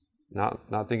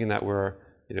 not thinking that we're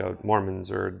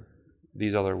Mormons or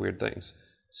these other weird things.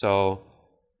 So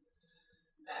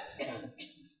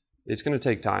it's going to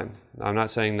take time. I'm not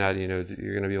saying that you're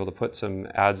going to be able to put some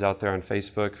ads out there on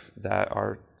Facebook that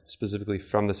are specifically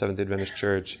from the Seventh-day Adventist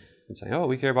Church and saying, "Oh,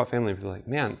 we care about family." And people are like,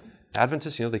 "Man,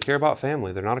 Adventists, they care about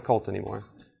family. They're not a cult anymore."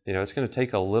 It's going to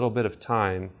take a little bit of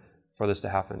time for this to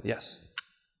happen. Yes.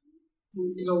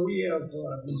 We have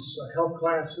these health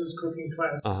classes, cooking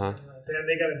classes, and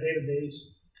they got a database.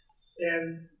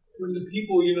 And when the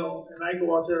people, and I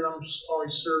go out there and I'm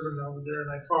always serving over there,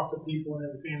 and I talk to people and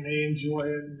everything, and they enjoy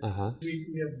it. And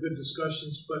we have good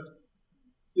discussions, but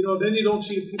then you don't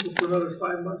see people for another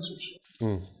 5 months or so.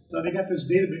 Now they got this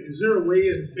database. Is there a way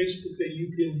in Facebook that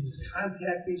you can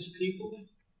contact these people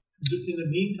in the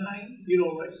meantime?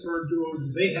 Or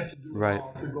do they have to do it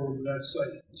all to go to that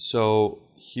site? So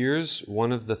here's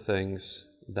one of the things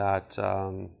that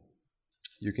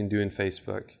you can do in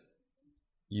Facebook.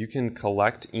 You can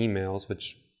collect emails,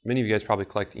 which many of you guys probably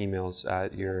collect emails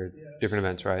at your different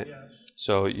events, right? Yes.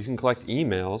 So you can collect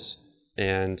emails,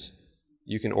 and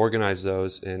you can organize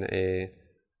those in a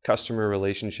customer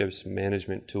relationships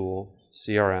management tool,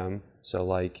 CRM, so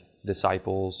like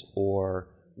Disciples or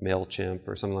MailChimp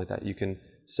or something like that. You can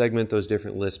segment those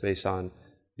different lists based on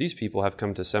these people have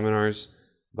come to seminars,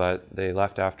 but they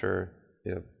left after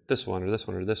this one or this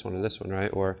one or this one or this one,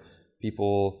 right? Or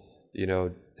people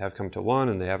have come to one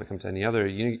and they haven't come to any other.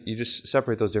 You just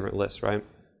separate those different lists, right?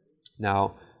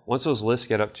 Now, once those lists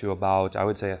get up to about, I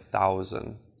would say,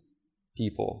 1,000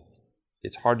 people,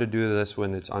 it's hard to do this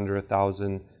when it's under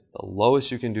 1,000. The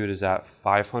lowest you can do it is at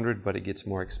 500, but it gets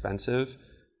more expensive.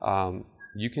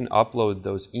 You can upload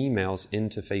those emails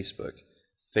into Facebook.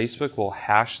 Facebook will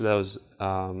hash those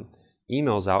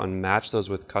emails out and match those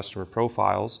with customer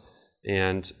profiles.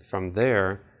 And from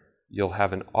there, you'll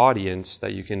have an audience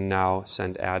that you can now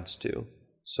send ads to.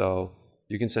 So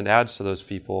you can send ads to those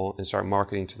people and start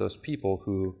marketing to those people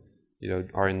who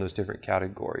are in those different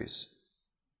categories.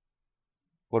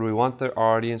 What do we want the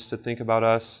audience to think about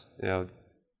us? We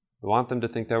want them to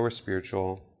think that we're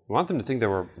spiritual. We want them to think that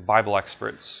we're Bible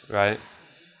experts, right?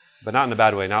 But not in a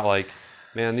bad way. Not like,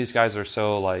 man, these guys are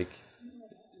so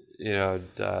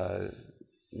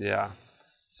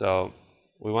So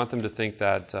we want them to think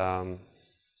that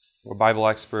we're Bible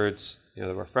experts,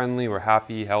 that we're friendly, we're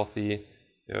happy, healthy,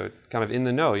 kind of in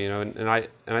the know, And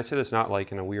I say this not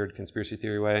like in a weird conspiracy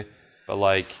theory way, but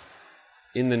like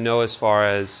in the know as far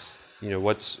as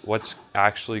what's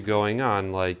actually going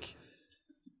on. Like,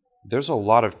 there's a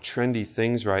lot of trendy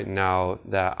things right now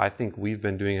that I think we've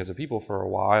been doing as a people for a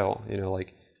while,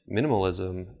 like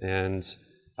minimalism and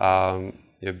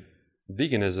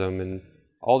veganism and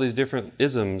all these different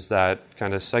isms that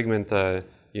kind of segment the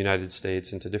United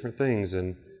States into different things.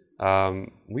 And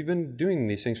we've been doing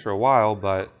these things for a while,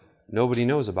 but nobody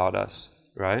knows about us,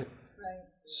 right?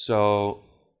 So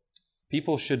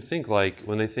people should think like,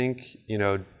 when they think,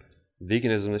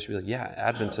 veganism, they should be like,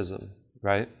 yeah, Adventism,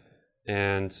 right?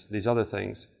 And these other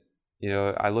things.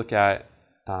 I look at,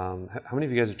 how many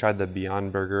of you guys have tried the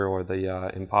Beyond Burger or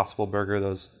the Impossible Burger,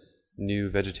 those new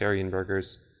vegetarian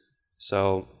burgers?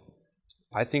 So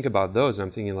I think about those and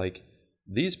I'm thinking like,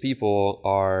 these people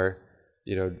are,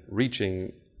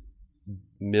 reaching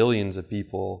millions of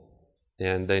people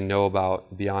and they know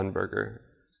about Beyond Burger.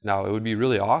 Now, it would be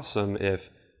really awesome if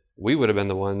we would have been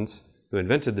the ones who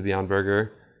invented the Beyond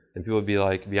Burger and people would be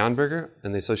like, Beyond Burger?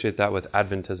 And they associate that with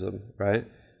Adventism, right?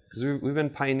 Because we've been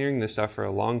pioneering this stuff for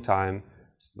a long time,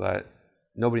 but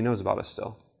nobody knows about us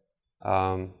still.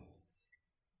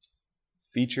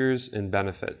 Features and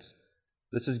benefits.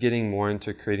 This is getting more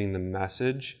into creating the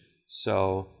message.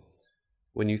 So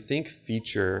when you think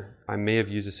feature, I may have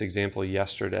used this example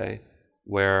yesterday,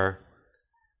 where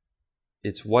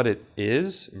it's what it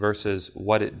is versus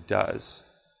what it does.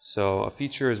 So a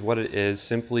feature is what it is.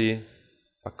 Simply,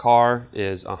 a car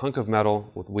is a hunk of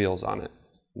metal with wheels on it.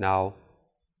 Now,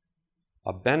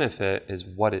 a benefit is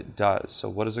what it does. So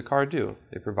what does a car do?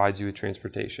 It provides you with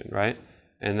transportation, right?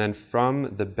 And then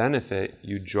from the benefit,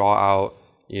 you draw out,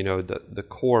 the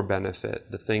core benefit,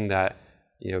 the thing that,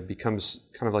 becomes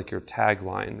kind of like your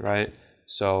tagline, right?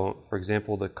 So, for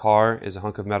example, the car is a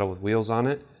hunk of metal with wheels on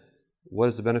it. What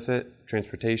is the benefit?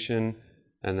 Transportation,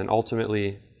 and then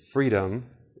ultimately freedom,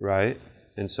 right?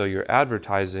 And so your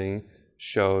advertising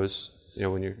shows,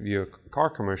 when you view a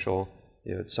car commercial,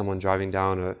 it's someone driving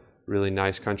down a really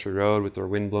nice country road with their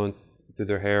wind blowing through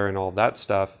their hair and all that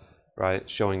stuff, right?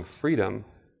 Showing freedom,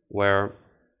 where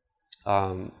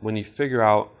when you figure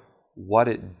out what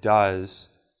it does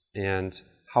and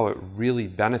how it really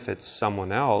benefits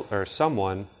someone else or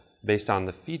someone based on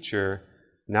the feature,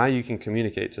 now you can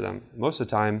communicate to them. Most of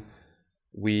the time,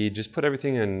 we just put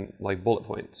everything in like bullet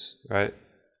points, right?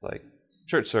 Like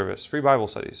church service, free Bible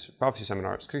studies, prophecy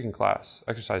seminars, cooking class,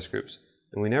 exercise groups.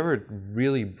 And we never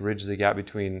really bridge the gap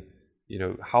between,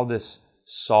 how this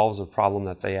solves a problem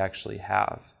that they actually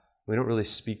have. We don't really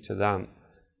speak to them.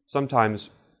 Sometimes,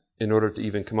 in order to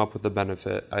even come up with the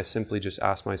benefit, I simply just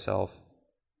ask myself,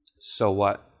 so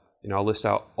what? I'll list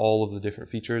out all of the different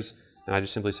features, and I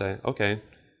just simply say, okay,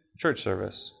 church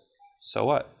service, so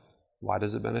what? Why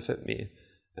does it benefit me?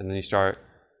 And then you start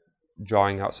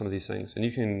drawing out some of these things. And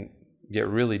you can get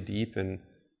really deep and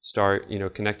start,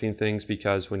 connecting things,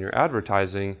 because when you're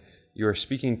advertising, you're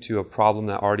speaking to a problem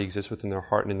that already exists within their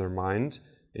heart and in their mind,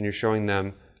 and you're showing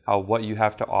them how what you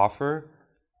have to offer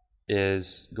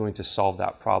is going to solve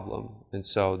that problem. And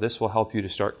so this will help you to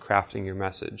start crafting your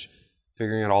message,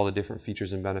 figuring out all the different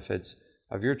features and benefits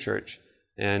of your church.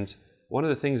 And one of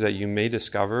the things that you may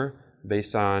discover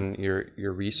based on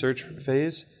your research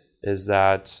phase is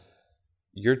that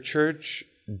your church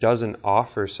doesn't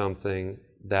offer something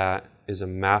that is a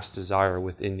mass desire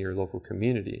within your local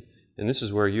community. And this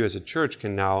is where you as a church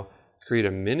can now create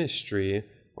a ministry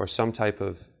or some type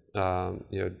of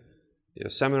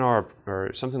seminar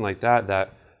or something like that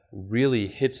that really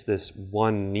hits this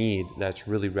one need that's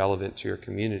really relevant to your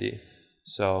community.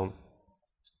 So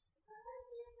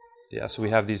we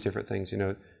have these different things,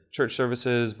 church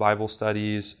services, Bible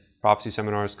studies, prophecy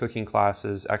seminars, cooking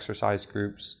classes, exercise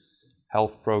groups,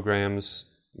 health programs,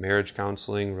 marriage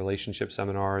counseling, relationship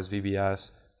seminars,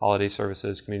 VBS, holiday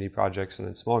services, community projects, and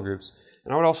then small groups.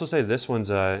 And I would also say this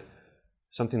one's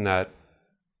something that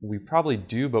we probably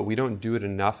do, but we don't do it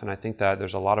enough, and I think that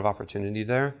there's a lot of opportunity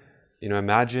there.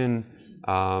 Imagine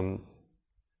having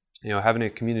a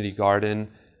community garden,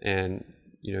 and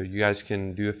you guys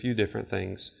can do a few different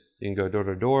things. You can go door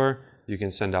to door, you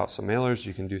can send out some mailers,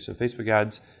 you can do some Facebook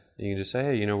ads, and you can just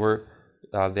say, hey, we're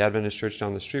the Adventist church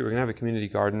down the street, we're going to have a community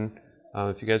garden.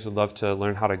 If you guys would love to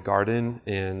learn how to garden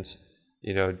and,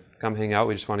 come hang out,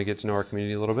 we just want to get to know our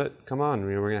community a little bit, come on.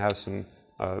 We're going to have some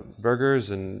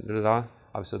burgers and da-da-da.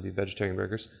 Obviously, it'll be vegetarian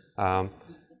burgers.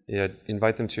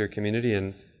 Invite them to your community,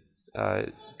 and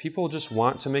people just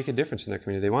want to make a difference in their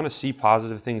community. They want to see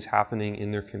positive things happening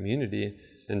in their community,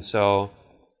 and so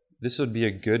this would be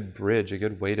a good bridge, a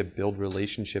good way to build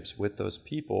relationships with those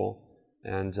people.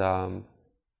 And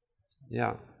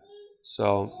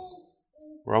so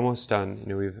we're almost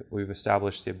done. We've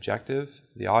established the objective,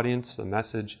 the audience, the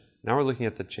message. Now we're looking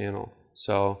at the channel.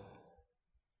 So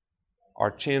our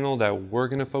channel that we're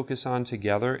going to focus on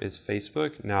together is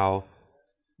Facebook. Now,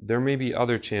 there may be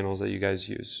other channels that you guys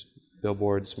use,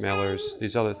 billboards, mailers,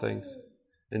 these other things.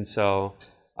 And so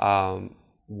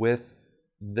with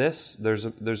this,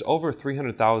 there's over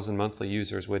 300,000 monthly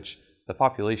users, which the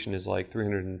population is like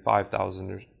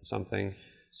 305,000 or something.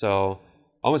 So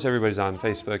almost everybody's on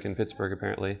Facebook in Pittsburgh,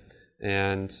 apparently,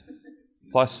 and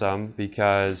plus some,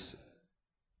 because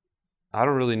I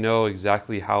don't really know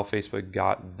exactly how Facebook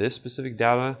got this specific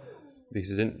data,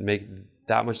 because it didn't make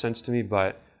that much sense to me,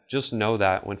 but just know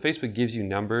that when Facebook gives you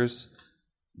numbers,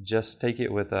 just take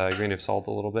it with a grain of salt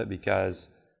a little bit, because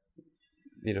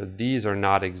these are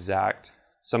not exact.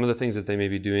 Some of the things that they may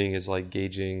be doing is like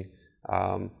gauging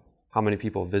how many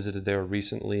people visited there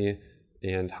recently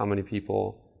and how many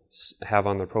people have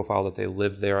on their profile that they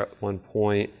lived there at one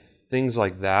point, things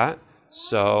like that.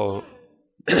 So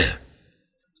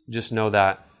just know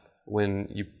that when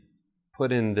you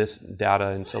put in this data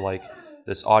into like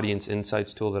this audience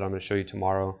insights tool that I'm going to show you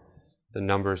tomorrow, the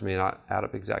numbers may not add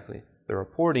up exactly. The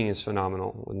reporting is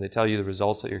phenomenal. When they tell you the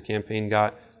results that your campaign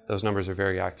got, those numbers are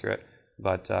very accurate.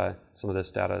 But some of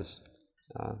this data is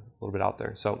a little bit out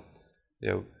there. So,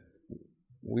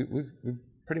 we've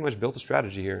pretty much built a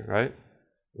strategy here, right?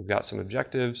 we've got some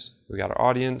objectives, we've got our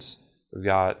audience, we've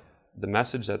got the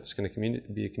message that's going to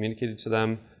be communicated to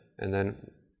them, and then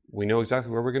we know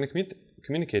exactly where we're going to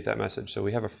communicate that message. So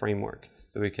we have a framework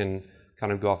that we can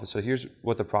kind of go off of. So here's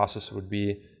what the process would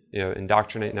be.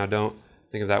 Indoctrinate. Now, don't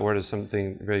think of that word as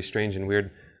something very strange and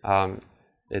weird.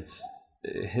 It's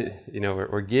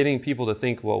we're getting people to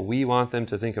think what we want them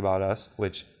to think about us,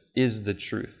 which is the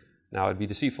truth. Now, it'd be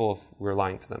deceitful if we're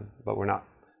lying to them, but we're not.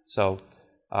 So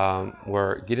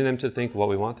we're getting them to think what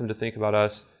we want them to think about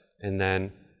us, and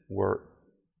then we're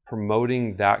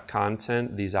promoting that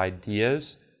content, these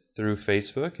ideas, through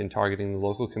Facebook and targeting the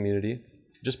local community,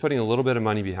 just putting a little bit of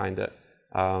money behind it.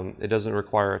 It doesn't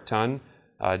require a ton,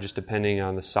 just depending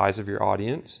on the size of your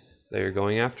audience that you're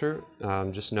going after.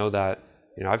 Just know that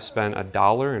I've spent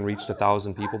 $1 and reached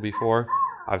 1,000 people before.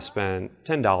 I've spent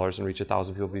 $10 and reached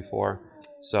 1,000 people before.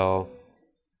 So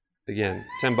again,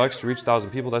 $10 to reach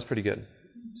 1,000 people, that's pretty good.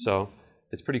 So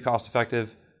it's pretty cost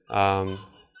effective. Kind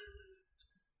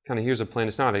of here's a plan.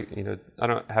 It's not I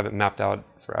don't have it mapped out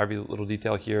for every little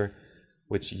detail here,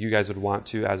 which you guys would want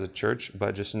to as a church,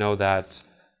 but just know that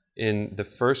in the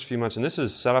first few months, and this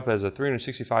is set up as a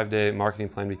 365-day marketing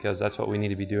plan because that's what we need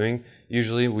to be doing.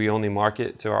 Usually we only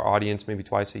market to our audience maybe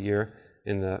twice a year,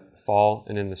 in the fall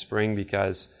and in the spring,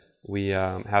 because we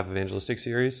have evangelistic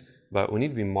series, but we need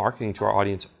to be marketing to our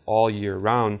audience all year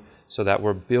round so that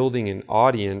we're building an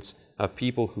audience of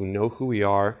people who know who we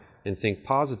are and think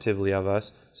positively of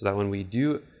us, so that when we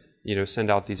do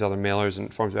send out these other mailers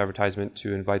and forms of advertisement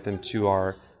to invite them to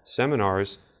our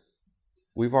seminars,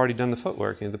 we've already done the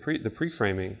footwork, the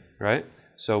pre-framing, right?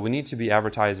 So we need to be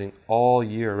advertising all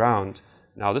year round.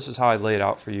 Now, this is how I lay it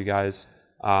out for you guys,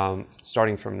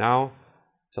 starting from now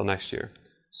till next year.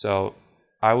 So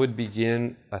I would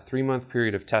begin a 3-month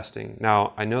period of testing.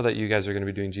 Now, I know that you guys are going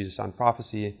to be doing Jesus on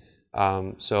Prophecy,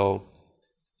 so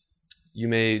you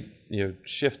may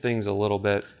shift things a little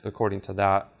bit according to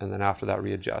that, and then after that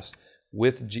readjust.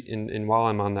 And while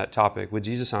I'm on that topic, with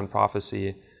Jesus on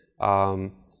Prophecy,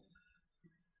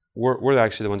 we're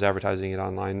actually the ones advertising it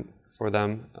online for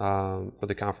them, for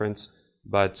the conference.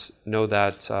 But know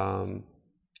that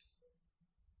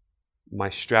my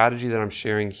strategy that I'm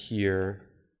sharing here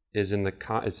is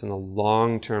it's in the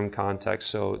long-term context.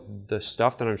 So the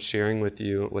stuff that I'm sharing with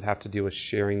you would have to deal with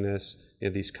sharing this,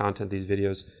 these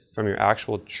videos from your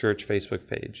actual church Facebook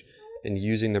page, and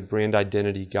using the brand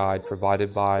identity guide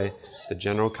provided by the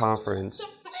general conference,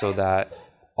 so that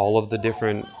all of the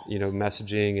different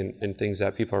messaging and things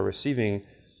that people are receiving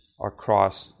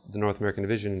across the North American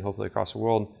division and hopefully across the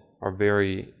world are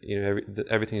very,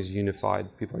 everything is unified.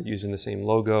 People are using the same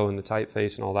logo and the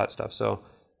typeface and all that stuff. So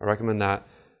I recommend that.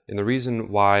 And the reason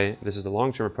why this is the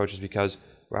long-term approach is because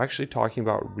we're actually talking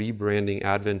about rebranding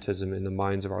Adventism in the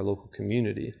minds of our local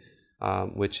community,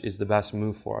 which is the best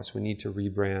move for us. We need to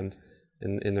rebrand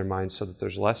in their minds so that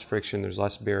there's less friction, there's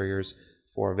less barriers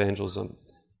for evangelism.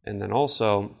 And then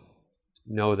also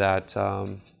know that,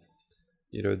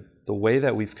 the way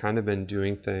that we've kind of been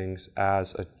doing things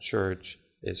as a church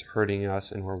is hurting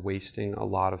us, and we're wasting a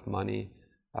lot of money.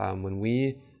 When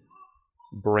we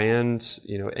brand,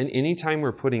 and anytime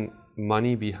we're putting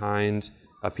money behind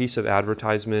a piece of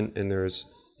advertisement and there's,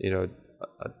 a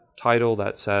title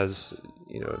that says,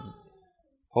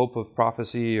 Hope of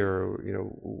Prophecy, or,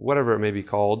 whatever it may be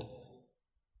called,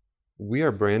 we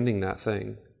are branding that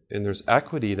thing. And there's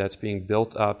equity that's being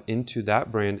built up into that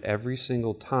brand every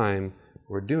single time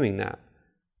we're doing that.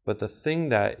 But the thing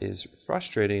that is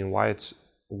frustrating and why it's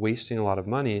wasting a lot of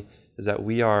money is that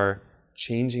we are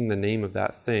changing the name of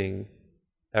that thing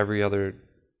every other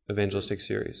evangelistic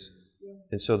series.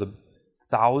 And so the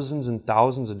thousands and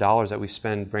thousands of dollars that we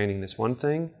spend branding this one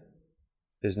thing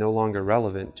is no longer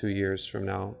relevant 2 years from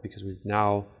now, because we've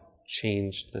now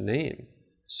changed the name.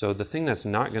 So the thing that's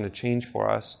not going to change for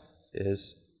us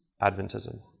is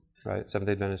Adventism, right?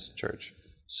 Seventh-day Adventist Church.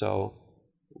 So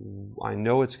I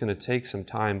know it's going to take some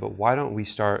time, but why don't we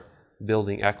start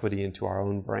building equity into our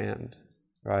own brand,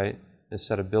 right?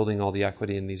 Instead of building all the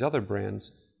equity in these other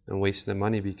brands and wasting the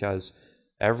money, because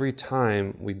every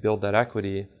time we build that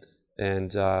equity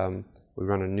and we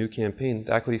run a new campaign,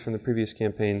 the equity from the previous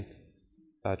campaign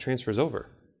transfers over.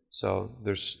 So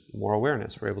there's more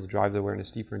awareness. We're able to drive the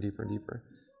awareness deeper and deeper and deeper.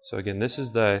 So again, this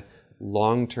is the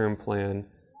long-term plan.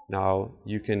 Now,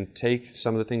 you can take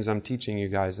some of the things I'm teaching you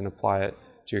guys and apply it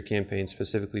to your campaign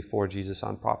specifically for Jesus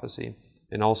on Prophecy.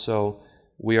 And also,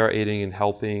 we are aiding and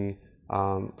helping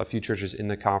a few churches in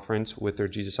the conference with their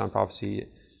Jesus on Prophecy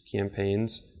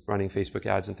campaigns, running Facebook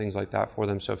ads and things like that for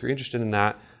them. So if you're interested in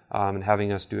that and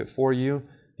having us do it for you,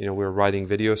 we're writing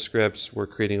video scripts, we're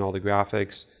creating all the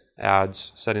graphics,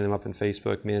 ads, setting them up in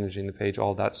Facebook, managing the page,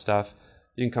 all that stuff,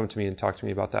 you can come to me and talk to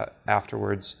me about that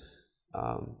afterwards.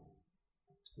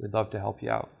 We'd love to help you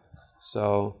out.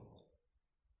 So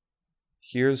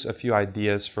here's a few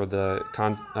ideas for the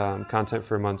content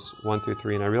for months 1 through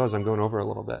 3, and I realize I'm going over a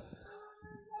little bit.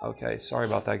 Okay, sorry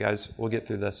about that, guys. We'll get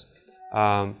through this.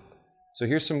 So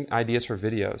here's some ideas for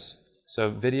videos. So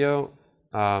video,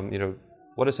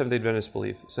 what does Seventh-day Adventists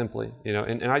believe? Simply,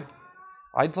 and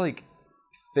I'd like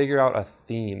figure out a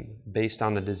theme based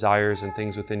on the desires and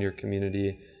things within your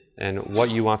community and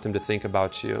what you want them to think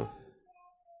about you.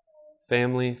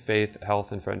 Family, faith,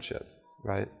 health, and friendship,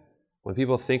 right? When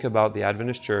people think about the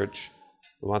Adventist church,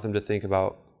 we want them to think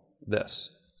about this: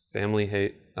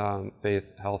 family, faith,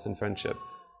 health, and friendship.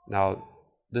 Now,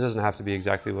 this doesn't have to be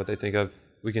exactly what they think of.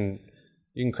 You can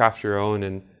craft your own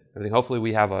and everything. Hopefully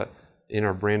we have in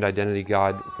our brand identity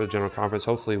guide for the general conference,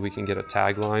 hopefully we can get a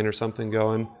tagline or something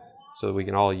going so that we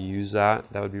can all use that.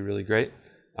 That would be really great.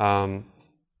 I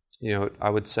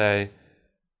would say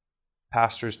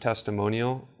pastor's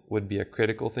testimonial would be a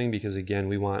critical thing because, again,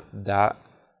 we want that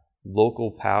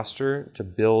local pastor to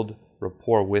build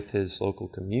rapport with his local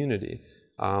community.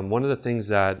 One of the things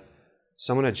that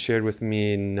someone had shared with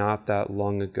me not that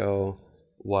long ago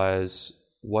was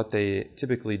what they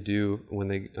typically do when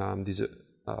these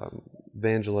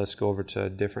evangelists go over to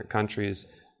different countries.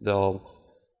 They'll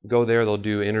go there, they'll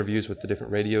do interviews with the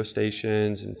different radio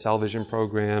stations and television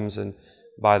programs, and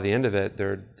by the end of it,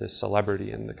 they're the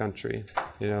celebrity in the country,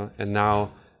 and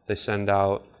now they send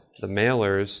out the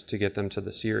mailers to get them to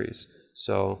the series.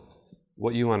 So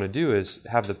what you want to do is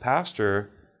have the pastor,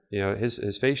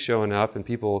 his face showing up and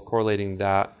people correlating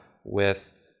that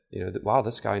with, wow,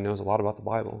 this guy knows a lot about the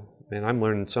Bible. Man, I'm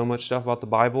learning so much stuff about the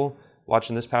Bible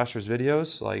watching this pastor's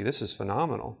videos. Like, this is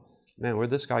phenomenal. Man,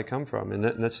 where'd this guy come from? And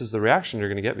this is the reaction you're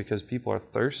going to get because people are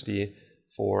thirsty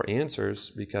for answers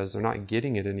because they're not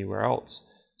getting it anywhere else.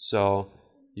 So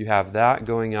you have that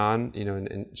going on,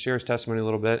 and share his testimony a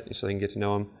little bit so they can get to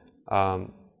know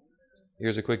him.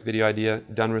 Here's a quick video idea,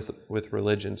 done with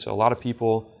religion. So a lot of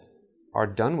people are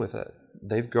done with it.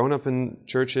 They've grown up in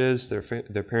churches,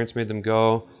 their parents made them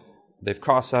go. They've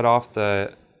crossed that off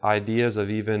the ideas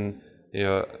of even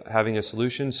having a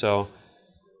solution. So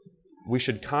we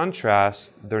should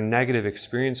contrast their negative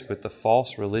experience with the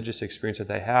false religious experience that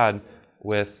they had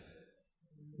with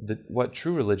what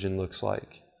true religion looks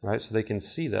like, right? So they can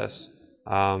see this.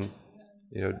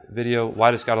 Video,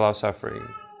 why does God allow suffering?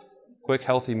 Quick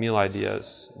healthy meal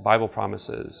ideas, Bible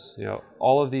promises,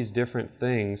 all of these different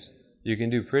things you can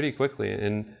do pretty quickly.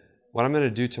 And what I'm going to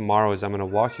do tomorrow is I'm going to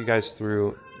walk you guys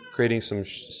through creating some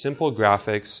simple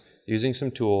graphics, using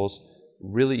some tools,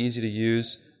 really easy to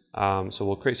use. So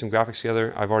we'll create some graphics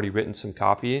together. I've already written some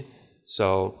copy,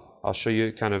 so I'll show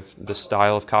you kind of the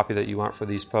style of copy that you want for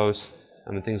these posts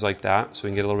and things like that, so we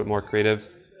can get a little bit more creative.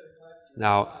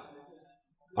 Now,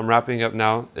 I'm wrapping up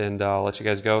now, and I'll let you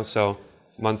guys go. So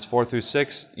months 4 through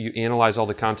 6, you analyze all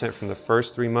the content from the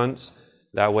first 3 months.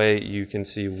 That way you can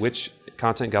see which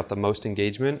content got the most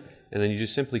engagement, and then you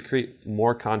just simply create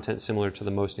more content similar to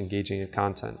the most engaging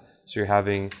content. So you're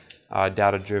having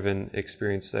data-driven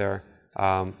experience there.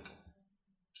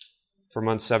 For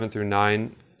months 7 through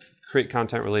 9, create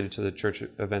content related to the church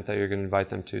event that you're going to invite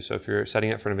them to. So if you're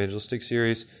setting up for an evangelistic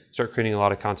series, start creating a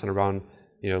lot of content around,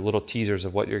 little teasers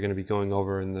of what you're going to be going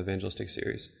over in the evangelistic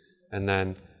series. And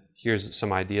then here's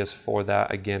some ideas for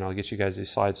that. Again, I'll get you guys these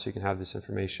slides so you can have this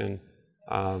information.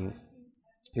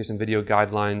 Here's some video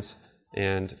guidelines,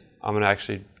 and I'm going to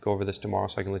actually go over this tomorrow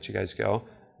so I can let you guys go.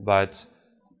 But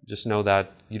just know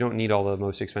that you don't need all the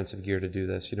most expensive gear to do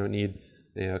this. You don't need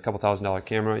a couple $1,000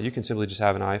 camera. You can simply just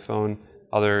have an iPhone.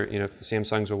 Other,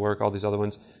 Samsungs will work, all these other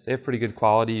ones. They have pretty good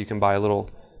quality. You can buy a little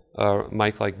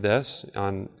mic like this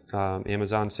on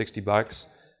Amazon, $60,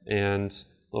 and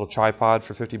a little tripod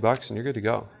for $50, and you're good to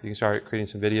go. You can start creating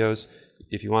some videos.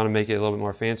 If you want to make it a little bit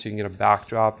more fancy, you can get a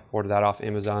backdrop, order that off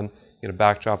Amazon, get a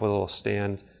backdrop with a little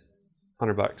stand,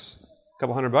 $100. A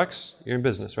couple $100, you're in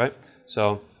business, right?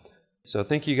 So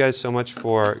thank you guys so much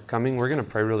for coming. We're going to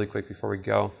pray really quick before we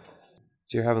go.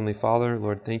 Dear Heavenly Father,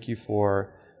 Lord, thank you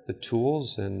for the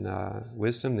tools and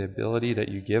wisdom, the ability that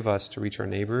you give us to reach our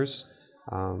neighbors.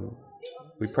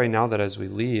 We pray now that as we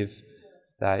leave,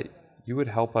 that you would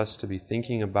help us to be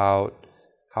thinking about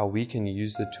how we can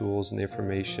use the tools and the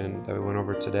information that we went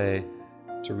over today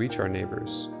to reach our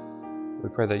neighbors. We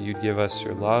pray that you'd give us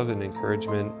your love and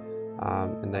encouragement,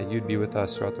 and that you'd be with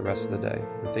us throughout the rest of the day.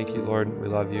 We thank you, Lord. We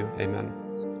love you. Amen.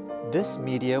 This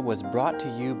media was brought to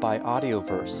you by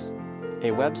Audioverse,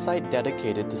 a website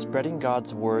dedicated to spreading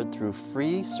God's Word through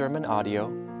free sermon audio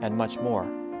and much more.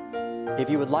 If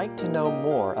you would like to know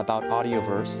more about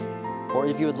Audioverse, or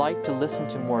if you would like to listen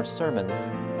to more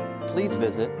sermons, please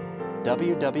visit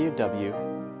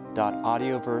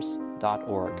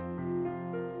www.audioverse.org.